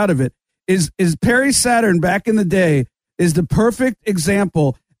quite proud of it. Is Perry Saturn back in the day is the perfect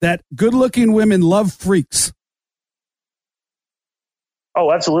example that good-looking women love freaks.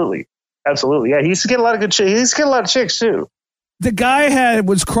 Oh, absolutely. Yeah, he used to get a lot of good chicks. He used to get a lot of chicks too. The guy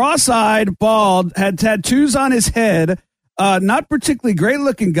was cross-eyed, bald, had tattoos on his head. Not particularly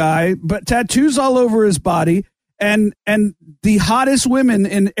great-looking guy, but tattoos all over his body, and the hottest women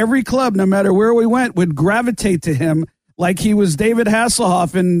in every club, no matter where we went, would gravitate to him like he was David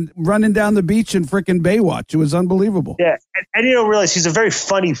Hasselhoff and running down the beach in frickin' Baywatch. It was unbelievable. Yeah, and you don't realize he's a very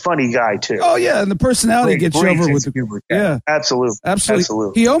funny guy too. Oh yeah, and the personality gets you over with the humor. Yeah,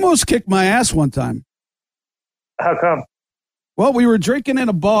 absolutely. He almost kicked my ass one time. How come? Well, we were drinking in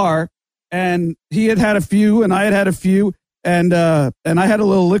a bar, and he had a few, and I had a few. And I had a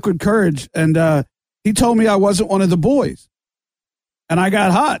little liquid courage, and he told me I wasn't one of the boys, and I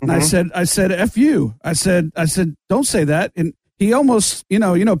got hot, and I said, "F you." I said, "Don't say that." And he almost,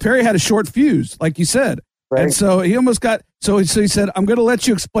 Perry had a short fuse, like you said, right. And so he almost got. So he said, "I'm going to let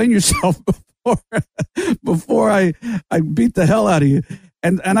you explain yourself before I beat the hell out of you."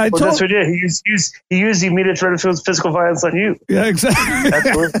 And I told that's what he did. He used the immediate threat of physical violence on you. Yeah, exactly.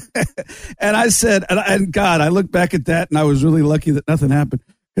 Absolutely. And I said, and God, I look back at that, and I was really lucky that nothing happened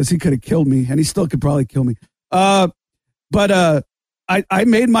because he could have killed me, and he still could probably kill me. But I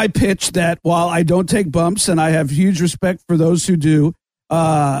made my pitch that while I don't take bumps, and I have huge respect for those who do,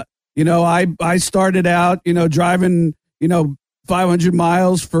 I started out, driving, 500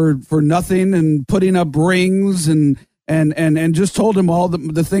 miles for nothing and putting up rings and just told him all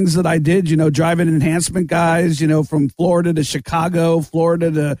the things that I did, driving enhancement guys, from Florida to Chicago, Florida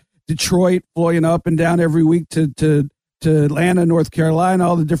to Detroit, flying up and down every week to Atlanta, North Carolina,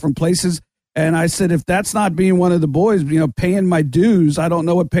 all the different places. And I said, if that's not being one of the boys, paying my dues, I don't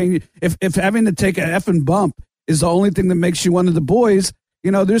know what paying, if having to take a effing bump is the only thing that makes you one of the boys,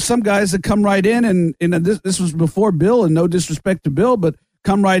 there's some guys that come right in and this was before Bill, and no disrespect to Bill, but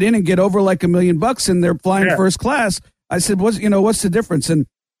come right in and get over like $1 million and they're flying first class. I said, what's the difference? And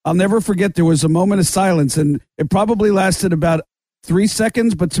I'll never forget, there was a moment of silence, and it probably lasted about 3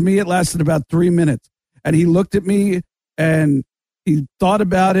 seconds, but to me it lasted about 3 minutes. And he looked at me and he thought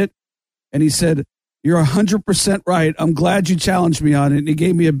about it, and he said, "You're 100% right. I'm glad you challenged me on it." And he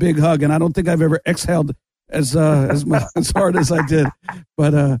gave me a big hug, and I don't think I've ever exhaled as hard as I did.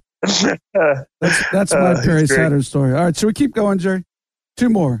 But that's my Perry Saturn story. All right, so we keep going, Jerry. Two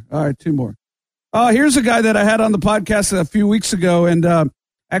more. All right, two more. Here's a guy that I had on the podcast a few weeks ago, and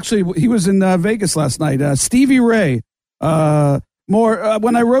actually he was in Vegas last night. Stevie Ray.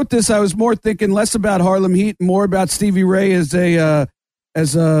 When I wrote this, I was more thinking less about Harlem Heat, more about Stevie Ray as a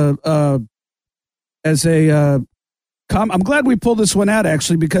I'm glad we pulled this one out,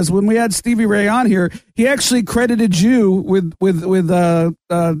 actually, because when we had Stevie Ray on here, he actually credited you with the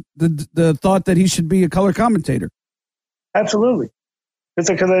thought that he should be a color commentator. Absolutely.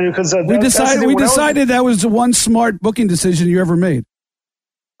 Because we decided that was the one smart booking decision you ever made.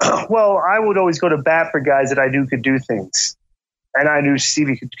 Well, I would always go to bat for guys that I knew could do things. And I knew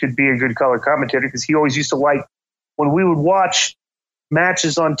Stevie could be a good color commentator because he always used to like when we would watch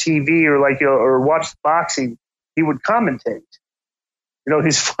matches on TV or watch boxing, he would commentate. You know,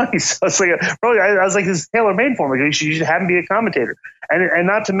 he's funny. So it's like, I was like, this is tailor-made for him. Like, you should have him be a commentator. And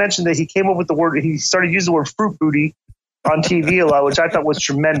not to mention that he came up with the word, he started using the word fruit booty on TV a lot, which I thought was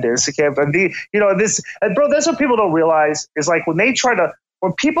tremendous. Okay, but bro, that's what people don't realize is like when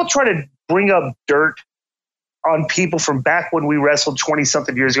people try to bring up dirt on people from back when we wrestled 20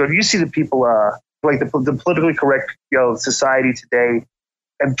 something years ago. You see the people like the politically correct society today,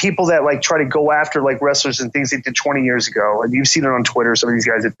 and people that like try to go after like wrestlers and things they did 20 years ago. And you've seen it on Twitter. Some of these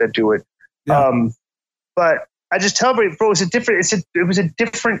guys that do it. Yeah. But I just tell everybody, bro, it was a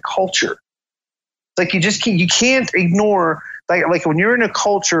different culture. Like you can't ignore like when you're in a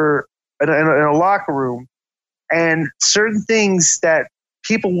culture in a locker room and certain things that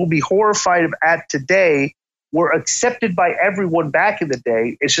people will be horrified at today were accepted by everyone back in the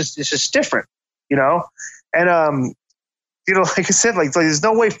day. It's just different, you know? And, like I said, like there's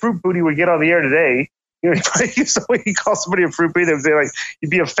no way Fruit Booty would get on the air today. You know, the way he calls somebody a Fruit Booty, they would say like,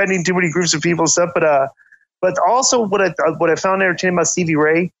 you'd be offending too many groups of people and stuff. But also what I found entertaining about Stevie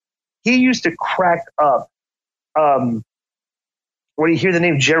Ray, he used to crack up when you hear the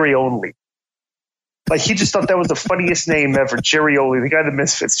name Jerry Only. Like he just thought that was the funniest name ever, Jerry Only, the guy in the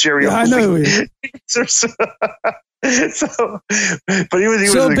Misfits, Jerry Only. I know. But he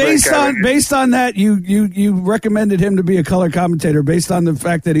was a great guy. Based on that, you recommended him to be a color commentator based on the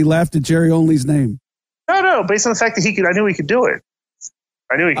fact that he laughed at Jerry Only's name. No, based on the fact that I knew he could do it.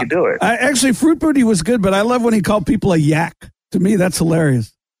 Actually, Fruit Booty was good, but I love when he called people a yak. To me, that's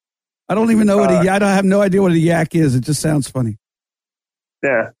hilarious. I don't even know what I have no idea what a yak is. It just sounds funny.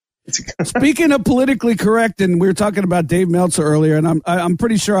 Yeah. Speaking of politically correct, and we were talking about Dave Meltzer earlier, and I'm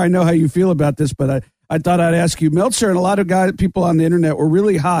pretty sure I know how you feel about this, but I thought I'd ask you. Meltzer and a lot of people on the internet were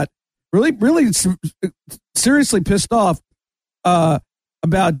really hot, really seriously pissed off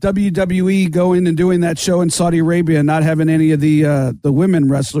about WWE going and doing that show in Saudi Arabia and not having any of the women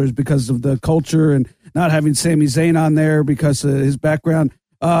wrestlers because of the culture and not having Sami Zayn on there because of his background.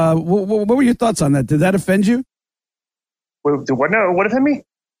 What were your thoughts on that? Did that offend you? What offended me?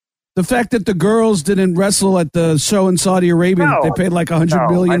 The fact that the girls didn't wrestle at the show in Saudi Arabia that they paid like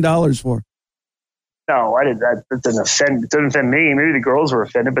 $100 million for. No, I didn't. That doesn't offend me. Maybe the girls were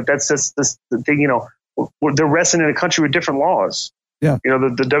offended, but that's just the thing. You know, they're wrestling in a country with different laws. Yeah, you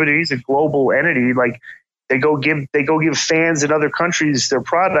know, the WWE is a global entity. Like they go give fans in other countries their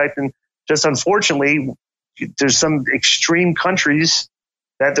product, and just unfortunately, there's some extreme countries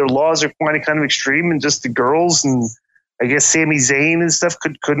that their laws are kind of extreme, and just the girls and I guess Sami Zayn and stuff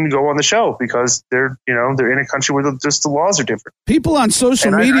couldn't go on the show because they're in a country where just the laws are different. People on social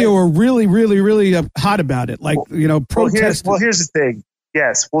media were really, really, really hot about it. Like, protest. Well, here's the thing.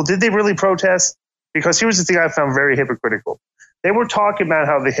 Yes. Well, did they really protest? Because here's the thing I found very hypocritical. They were talking about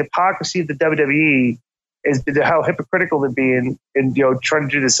how the hypocrisy of the WWE is how hypocritical they're being in trying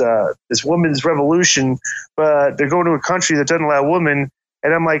to do this women's revolution, but they're going to a country that doesn't allow women.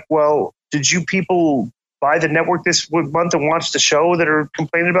 And I'm like, well, did you people buy the network this month and watch the show that are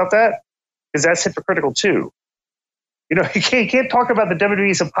complaining about that? Because that's hypocritical too. You know, you can't talk about the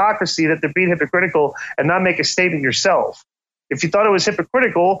WWE's hypocrisy that they're being hypocritical and not make a statement yourself. If you thought it was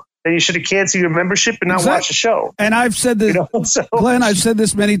hypocritical, then you should have canceled your membership and not watch the show. And I've said this, Glenn, I've said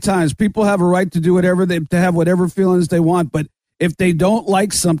this many times. People have a right to do whatever to have whatever feelings they want, but if they don't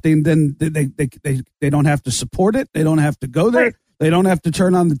like something, then they don't have to support it. They don't have to go there. Right. They don't have to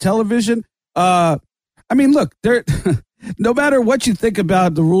turn on the television. I mean, look, no matter what you think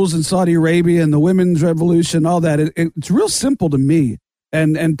about the rules in Saudi Arabia and the women's revolution, all that, it's real simple to me,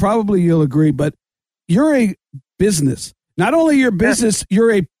 and probably you'll agree, but you're a business. Not only your business,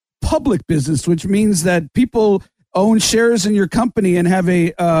 you're a public business, which means that people own shares in your company and have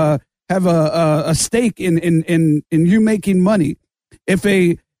a stake in you making money. If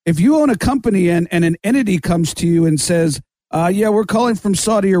you own a company and an entity comes to you and says, yeah, we're calling from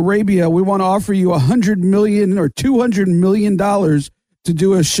Saudi Arabia. We want to offer you $100 million or $200 million to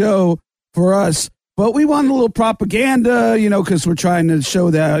do a show for us, but we want a little propaganda, because we're trying to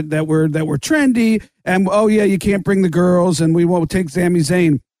show that we're trendy. And you can't bring the girls, and we won't take Sami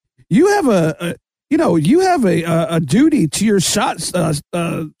Zayn. You have a duty to your stockholders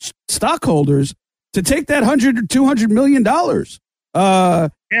to take that $100 or $200 million.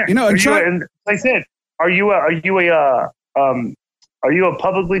 You know, and like I said, are you a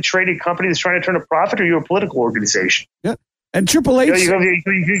publicly traded company that's trying to turn a profit, or are you a political organization? Yeah. And Triple H, you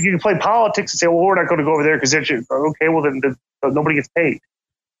can play politics and say, well, we're not going to go over there because okay, well then nobody gets paid.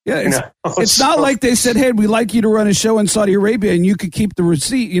 Yeah, it's not like they said, hey, we'd like you to run a show in Saudi Arabia and you could keep the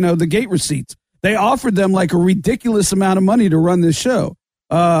receipt, you know, the gate receipts. They offered them like a ridiculous amount of money to run this show,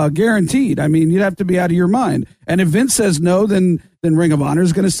 guaranteed. I mean, you'd have to be out of your mind. And if Vince says no, then Ring of Honor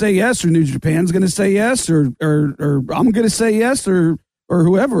is going to say yes, or New Japan's going to say yes, or I'm going to say yes, or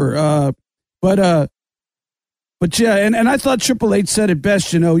whoever. But yeah, and I thought Triple H said it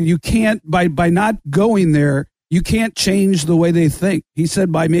best. You know, you can't by not going there, you can't change the way they think. He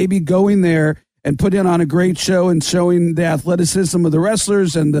said by maybe going there and putting on a great show and showing the athleticism of the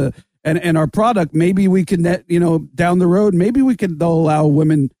wrestlers and our product, maybe we can, you know, down the road, maybe we could allow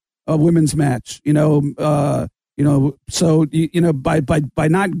a women's match. So by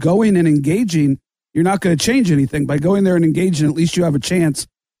not going and engaging, you're not going to change anything. By going there and engaging, at least you have a chance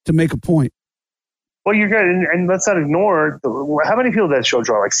to make a point. Well, you're good, and let's not ignore how many people did that show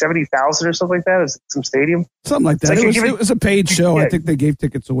draw? Like 70,000 or something like that? Is it some stadium? Something like that. It was a paid show. Yeah. I think they gave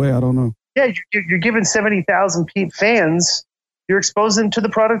tickets away. I don't know. Yeah, you're giving 70,000 fans. You're exposing them to the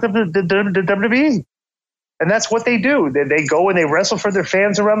product of the WWE, and that's what they do. They go and they wrestle for their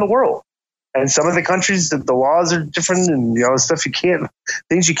fans around the world. And some of the countries, the laws are different, and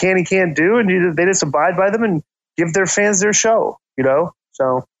things you can and can't do, and they just abide by them and give their fans their show.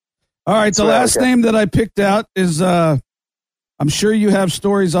 So. All right, the last name that I picked out is, I'm sure you have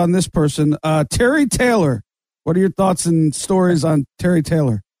stories on this person, Terry Taylor. What are your thoughts and stories on Terry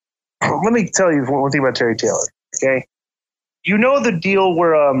Taylor? Let me tell you one thing about Terry Taylor, okay? You know the deal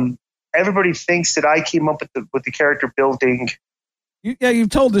where everybody thinks that I came up with the character building. You've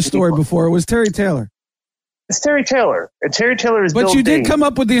told this story before. It was Terry Taylor. It's Terry Taylor. And Terry Taylor is But you did come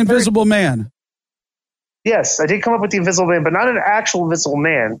up with the Invisible Man. Yes, I did come up with the Invisible Man, but not an actual Invisible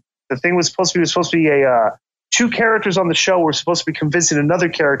Man. The thing was supposed to be a two characters on the show were supposed to be convincing another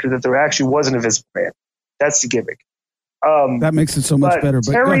character that there actually was an Invisible Man. That's the gimmick. That makes it so much better.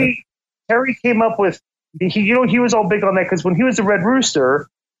 But Terry came up with he was all big on that because when he was the Red Rooster,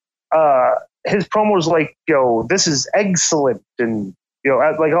 his promo was like, this is excellent, and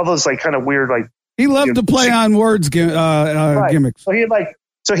like all those like kind of weird like. He loved to play on words gimmicks. So he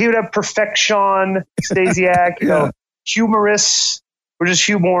would have Perfection, Stasiak, humorous. Or just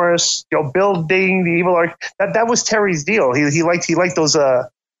Hugh Morris, building the evil arc. That was Terry's deal. He liked those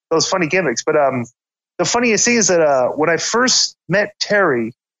funny gimmicks. But the funniest thing is that when I first met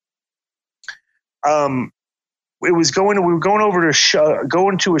Terry, we were going over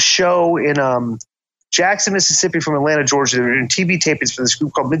to a show in Jackson, Mississippi from Atlanta, Georgia. They were doing TV tapings for this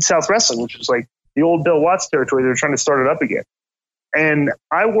group called Mid-South Wrestling, which was like the old Bill Watts territory. They were trying to start it up again. And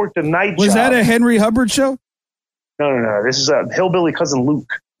I worked a night job. Was that a Henry Hubbard show? No. This is Hillbilly Cousin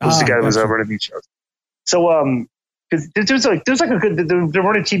Luke. Was the guy that was running these shows. So, because there's like a good. They're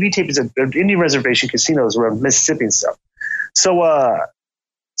running TV tapings at Indian reservation casinos around Mississippi and stuff. So it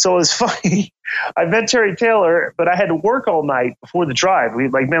was funny. I met Terry Taylor, but I had to work all night before the drive. We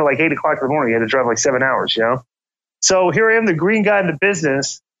met at like 8:00 in the morning. I had to drive like 7 hours. So here I am, the green guy in the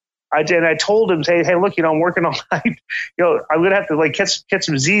business. I told him, hey, look, I'm working all night. I'm gonna have to like catch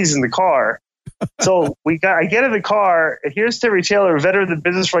some Z's in the car. So I get in the car, and here's Terry Taylor, a veteran of the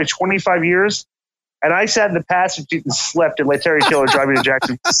business for like 25 years, and I sat in the passenger seat and slept and let Terry Taylor drive me to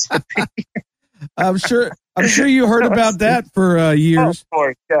Jackson, Mississippi. I'm sure you heard about that for years.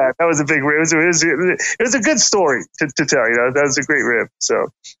 Oh, yeah, that was a big rib. It was a good story to tell. That was a great rib. So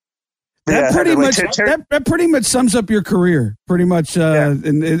that pretty much sums up your career, pretty much.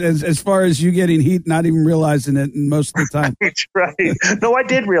 And as far as you getting heat, not even realizing it most of the time. Right. No, I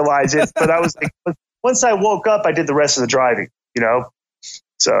did realize it, but I was like, once I woke up, I did the rest of the driving.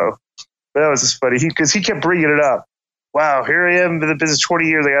 So that was just funny because he kept bringing it up. Wow, here I am in the business 20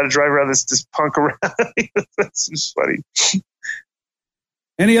 years. I got to drive around this punk around. That's just funny.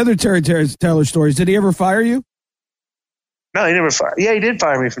 Any other Terry Taylor stories? Did he ever fire you? No, he never fired. Yeah, he did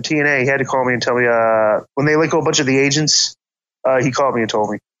fire me from TNA. He had to call me and tell me when they let go a bunch of the agents. He called me and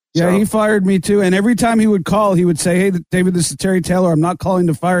told me. Yeah, so. He fired me too. And every time he would call, he would say, "Hey, David, this is Terry Taylor. I'm not calling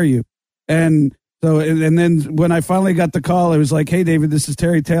to fire you." And so, and then when I finally got the call, it was like, "Hey, David, this is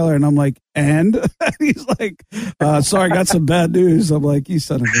Terry Taylor," and I'm like, "And?" He's like, "Sorry, I got some bad news." I'm like, "You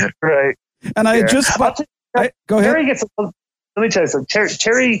son of a..." Right. And I just go ahead. Terry let me tell you something.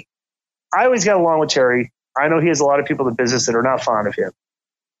 Terry, I always got along with Terry. I know he has a lot of people in the business that are not fond of him.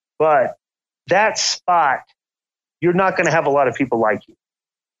 But that spot, you're not going to have a lot of people like you.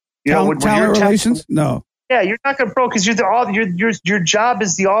 Talent relations? No. Yeah, you're not going to pro because your job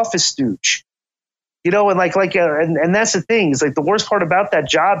is the office stooge. And and that's the thing is like the worst part about that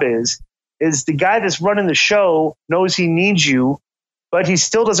job is the guy that's running the show knows he needs you, but he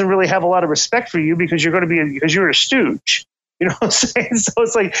still doesn't really have a lot of respect for you because you're a stooge. You know what I'm saying? So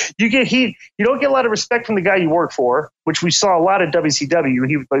it's like you get heat. You don't get a lot of respect from the guy you work for, which we saw a lot at WCW.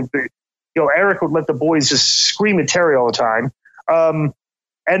 He like Eric would let the boys just scream at Terry all the time, and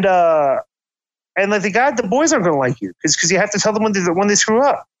like the boys aren't going to like you because you have to tell them when they screw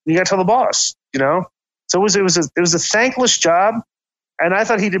up. You got to tell the boss. So it was a thankless job, and I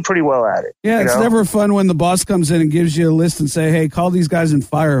thought he did pretty well at it. Yeah, it's never fun when the boss comes in and gives you a list and say, "Hey, call these guys and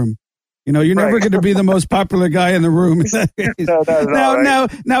fire them." You're never going to be the most popular guy in the room.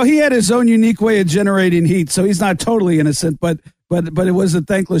 Now he had his own unique way of generating heat, so he's not totally innocent, but it was a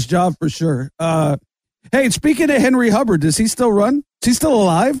thankless job for sure. Hey, speaking of Henry Hubbard, does he still run? Is he still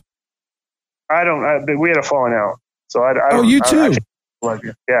alive? I don't. We had a falling out, so I. Oh, you too.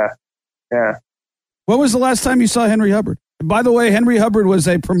 Yeah. When was the last time you saw Henry Hubbard? By the way, Henry Hubbard was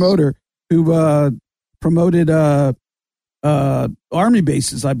a promoter who promoted army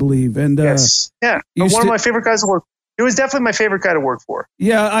bases, I believe. And yes, one of my favorite guys to work. It was definitely my favorite guy to work for.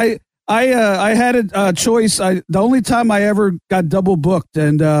 Yeah, I had a choice. The only time I ever got double booked,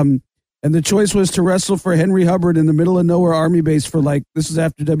 and the choice was to wrestle for Henry Hubbard in the middle of nowhere army base for this is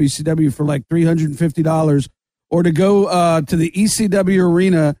after WCW for like $350, or to go to the ECW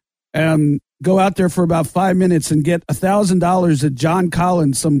arena and go out there for about 5 minutes and get $1,000 that John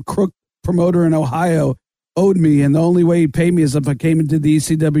Collins, some crook promoter in Ohio, owed me, and the only way he'd pay me is if I came and did the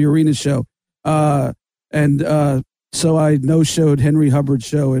ECW arena show. So I no-showed Henry Hubbard's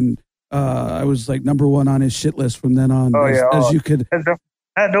show, and I was like number one on his shit list from then on. As you could.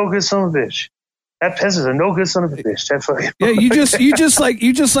 That no good son of a bitch. That Penzer's a no good son of a bitch. That's funny. Yeah, you just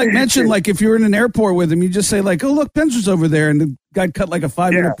mentioned like if you're in an airport with him, you just say like, "Oh look, Penzer's over there," and the guy cut like a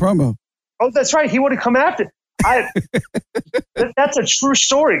 5-minute promo. Oh, that's right. He would have come after. That's a true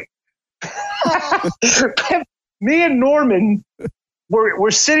story. Me and Norman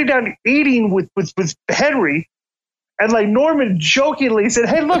were sitting down eating with Henry, and like Norman jokingly said,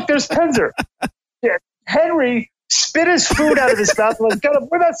 "Hey, look, there's Penzer." Yeah, Henry spit his food out of his mouth. Like, God,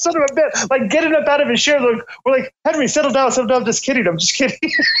 we're that son of a bitch. Like getting up out of his chair. We're like, Henry, settle down. I'm just kidding.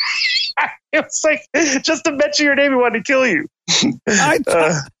 It was like just to mention your name, he wanted to kill you.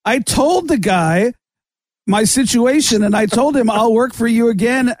 I told the guy my situation, and I told him I'll work for you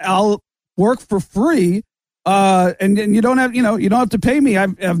again. I'll work for free, and you don't have to pay me.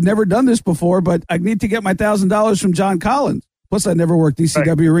 I've never done this before, but I need to get my $1,000 from John Collins. Plus, I never worked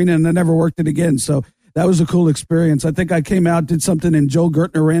ECW Arena, and I never worked it again. So that was a cool experience. I think I came out, did something, and Joe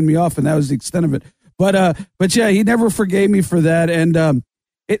Gertner ran me off, and that was the extent of it. But yeah, he never forgave me for that, and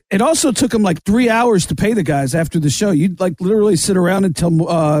it also took him like 3 hours to pay the guys after the show. You'd like literally sit around until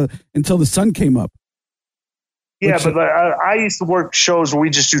the sun came up. Yeah, but I used to work shows where we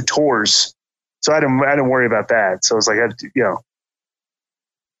just do tours, so I didn't worry about that. So it was like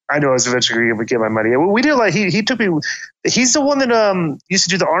I knew I was eventually going to get my money. We did like he took me. He's the one that used to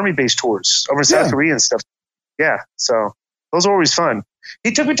do the army base tours over in South Korea and stuff. Yeah, so those are always fun.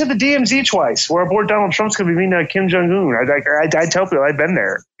 He took me to the DMZ twice, where our boy Donald Trump's going to be meeting Kim Jong Un. I tell people I've been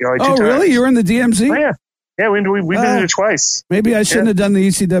there. Oh, really? You were in the DMZ? Oh, yeah. We've been there twice. Maybe I shouldn't have done the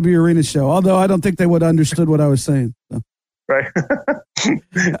ECW Arena show, although I don't think they would have understood what I was saying. So. Right.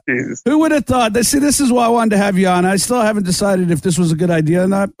 Who would have thought? See, this is why I wanted to have you on. I still haven't decided if this was a good idea or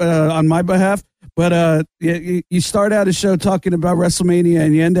not on my behalf. But you start out a show talking about WrestleMania,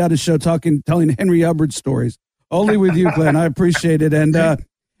 and you end out a show telling Henry Hubbard stories. Only with you, Glenn. I appreciate it. And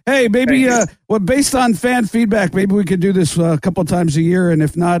hey, maybe based on fan feedback, maybe we could do this a couple times a year. And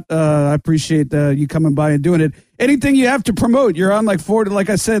if not, I appreciate you coming by and doing it. Anything you have to promote? You're on like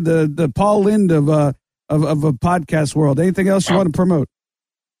I said, the Paul Lynde of a podcast world. Anything else you want to promote?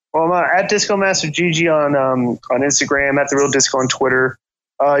 Well, I'm at Disco Master GG on Instagram, at The Real Disco on Twitter.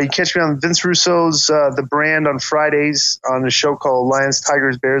 You catch me on Vince Russo's The Brand on Fridays on a show called Lions,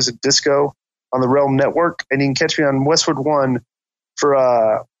 Tigers, Bears, and Disco on the Realm Network, and you can catch me on Westwood One with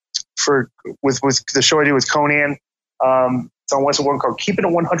the show I do with Conan. It's on Westwood One called Keeping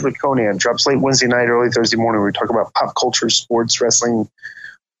It 100 with Conan. Drops late Wednesday night, early Thursday morning. Where we talk about pop culture, sports, wrestling,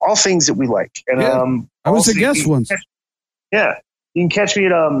 all things that we like. And I was a guest once. You can catch me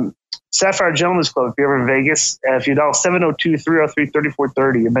at Sapphire Gentlemen's Club if you're ever in Vegas. If you dial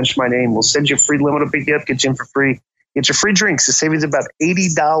 702-303-3430 and mention my name, we'll send you a free limo to pick you up, get you in for free, get your free drinks. The savings about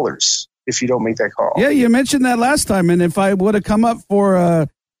 $80 if you don't make that call. Yeah, you mentioned that last time, and if I would have come up for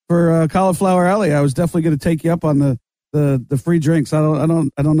Cauliflower Alley, I was definitely going to take you up on the the free drinks. I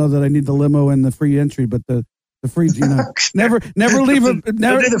don't know that I need the limo and the free entry, but the free, never leave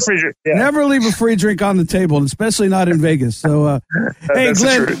never leave a free drink on the table, especially not in Vegas. So, hey,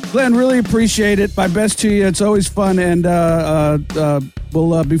 Glenn, really appreciate it. My best to you. It's always fun, and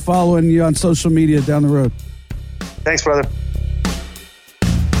we'll be following you on social media down the road. Thanks, brother.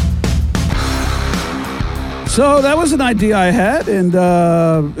 So that was an idea I had, and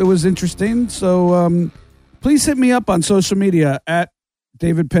it was interesting. So please hit me up on social media at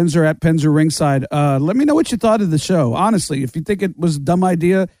David Penzer, at Penzer Ringside. Let me know what you thought of the show. Honestly, if you think it was a dumb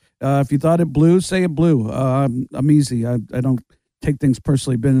idea, if you thought it blew, say it blew. I'm easy. I don't take things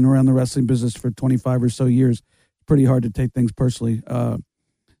personally. Been around the wrestling business for 25 or so years. It's pretty hard to take things personally.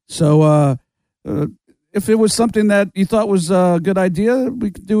 If it was something that you thought was a good idea,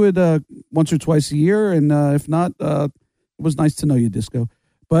 we could do it once or twice a year. And if not, it was nice to know you, Disco.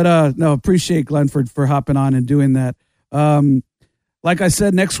 But no, appreciate Glenn for hopping on and doing that. Like I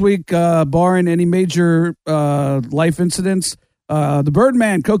said, next week, barring any major life incidents, the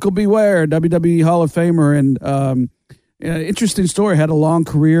Birdman, Coco Beware, WWE Hall of Famer, and interesting story. Had a long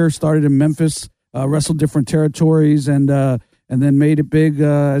career, started in Memphis, wrestled different territories, and then made it big,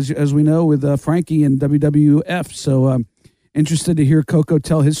 as we know, with Frankie and WWF. So interested to hear Coco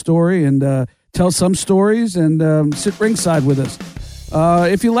tell his story and tell some stories and sit ringside with us.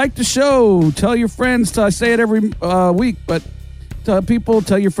 If you like the show, tell your friends. I say it every week, but tell people,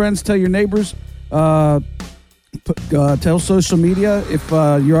 tell your friends, tell your neighbors. Tell social media. If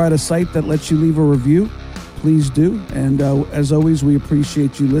you're at a site that lets you leave a review, please do. And as always, we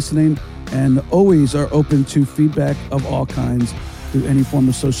appreciate you listening. And always are open to feedback of all kinds through any form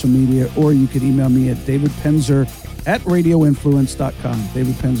of social media, or you can email me at davidpenzer@radioinfluence.com.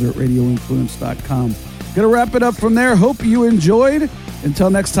 davidpenzer@radioinfluence.com. Gonna wrap it up from there. Hope you enjoyed. Until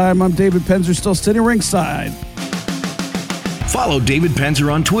next time, I'm David Penzer, still sitting ringside. Follow David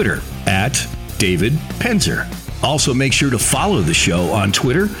Penzer on Twitter at David Penzer. Also, make sure to follow the show on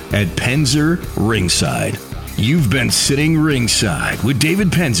Twitter at Penzer Ringside. You've been sitting ringside with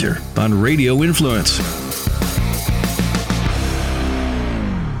David Penzer on Radio Influence.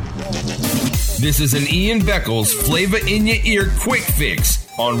 This is an Ian Beckles Flavor in Your Ear Quick Fix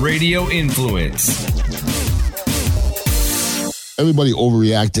on Radio Influence. Everybody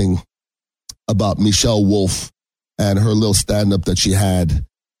overreacting about Michelle Wolf and her little stand-up that she had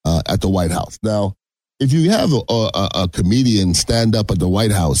at the White House. Now, if you have a comedian stand up at the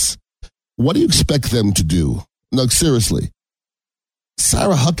White House, what do you expect them to do? No, seriously.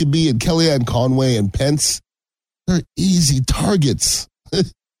 Sarah Huckabee and Kellyanne Conway and Pence, they're easy targets.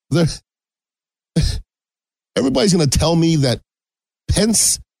 Everybody's going to tell me that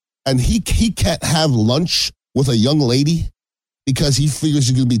Pence and he can't have lunch with a young lady because he figures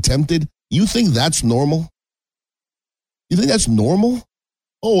he's going to be tempted. You think that's normal? You think that's normal?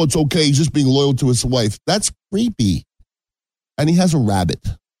 Oh, it's okay. He's just being loyal to his wife. That's creepy. And he has a rabbit.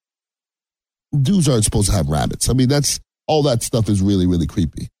 Dudes aren't supposed to have rabbits. I mean, all that stuff is really, really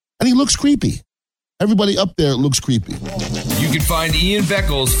creepy. And he looks creepy. Everybody up there looks creepy. You can find Ian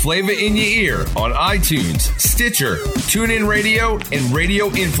Beckles' Flavor in Your Ear on iTunes, Stitcher, TuneIn Radio, and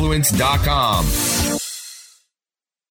RadioInfluence.com.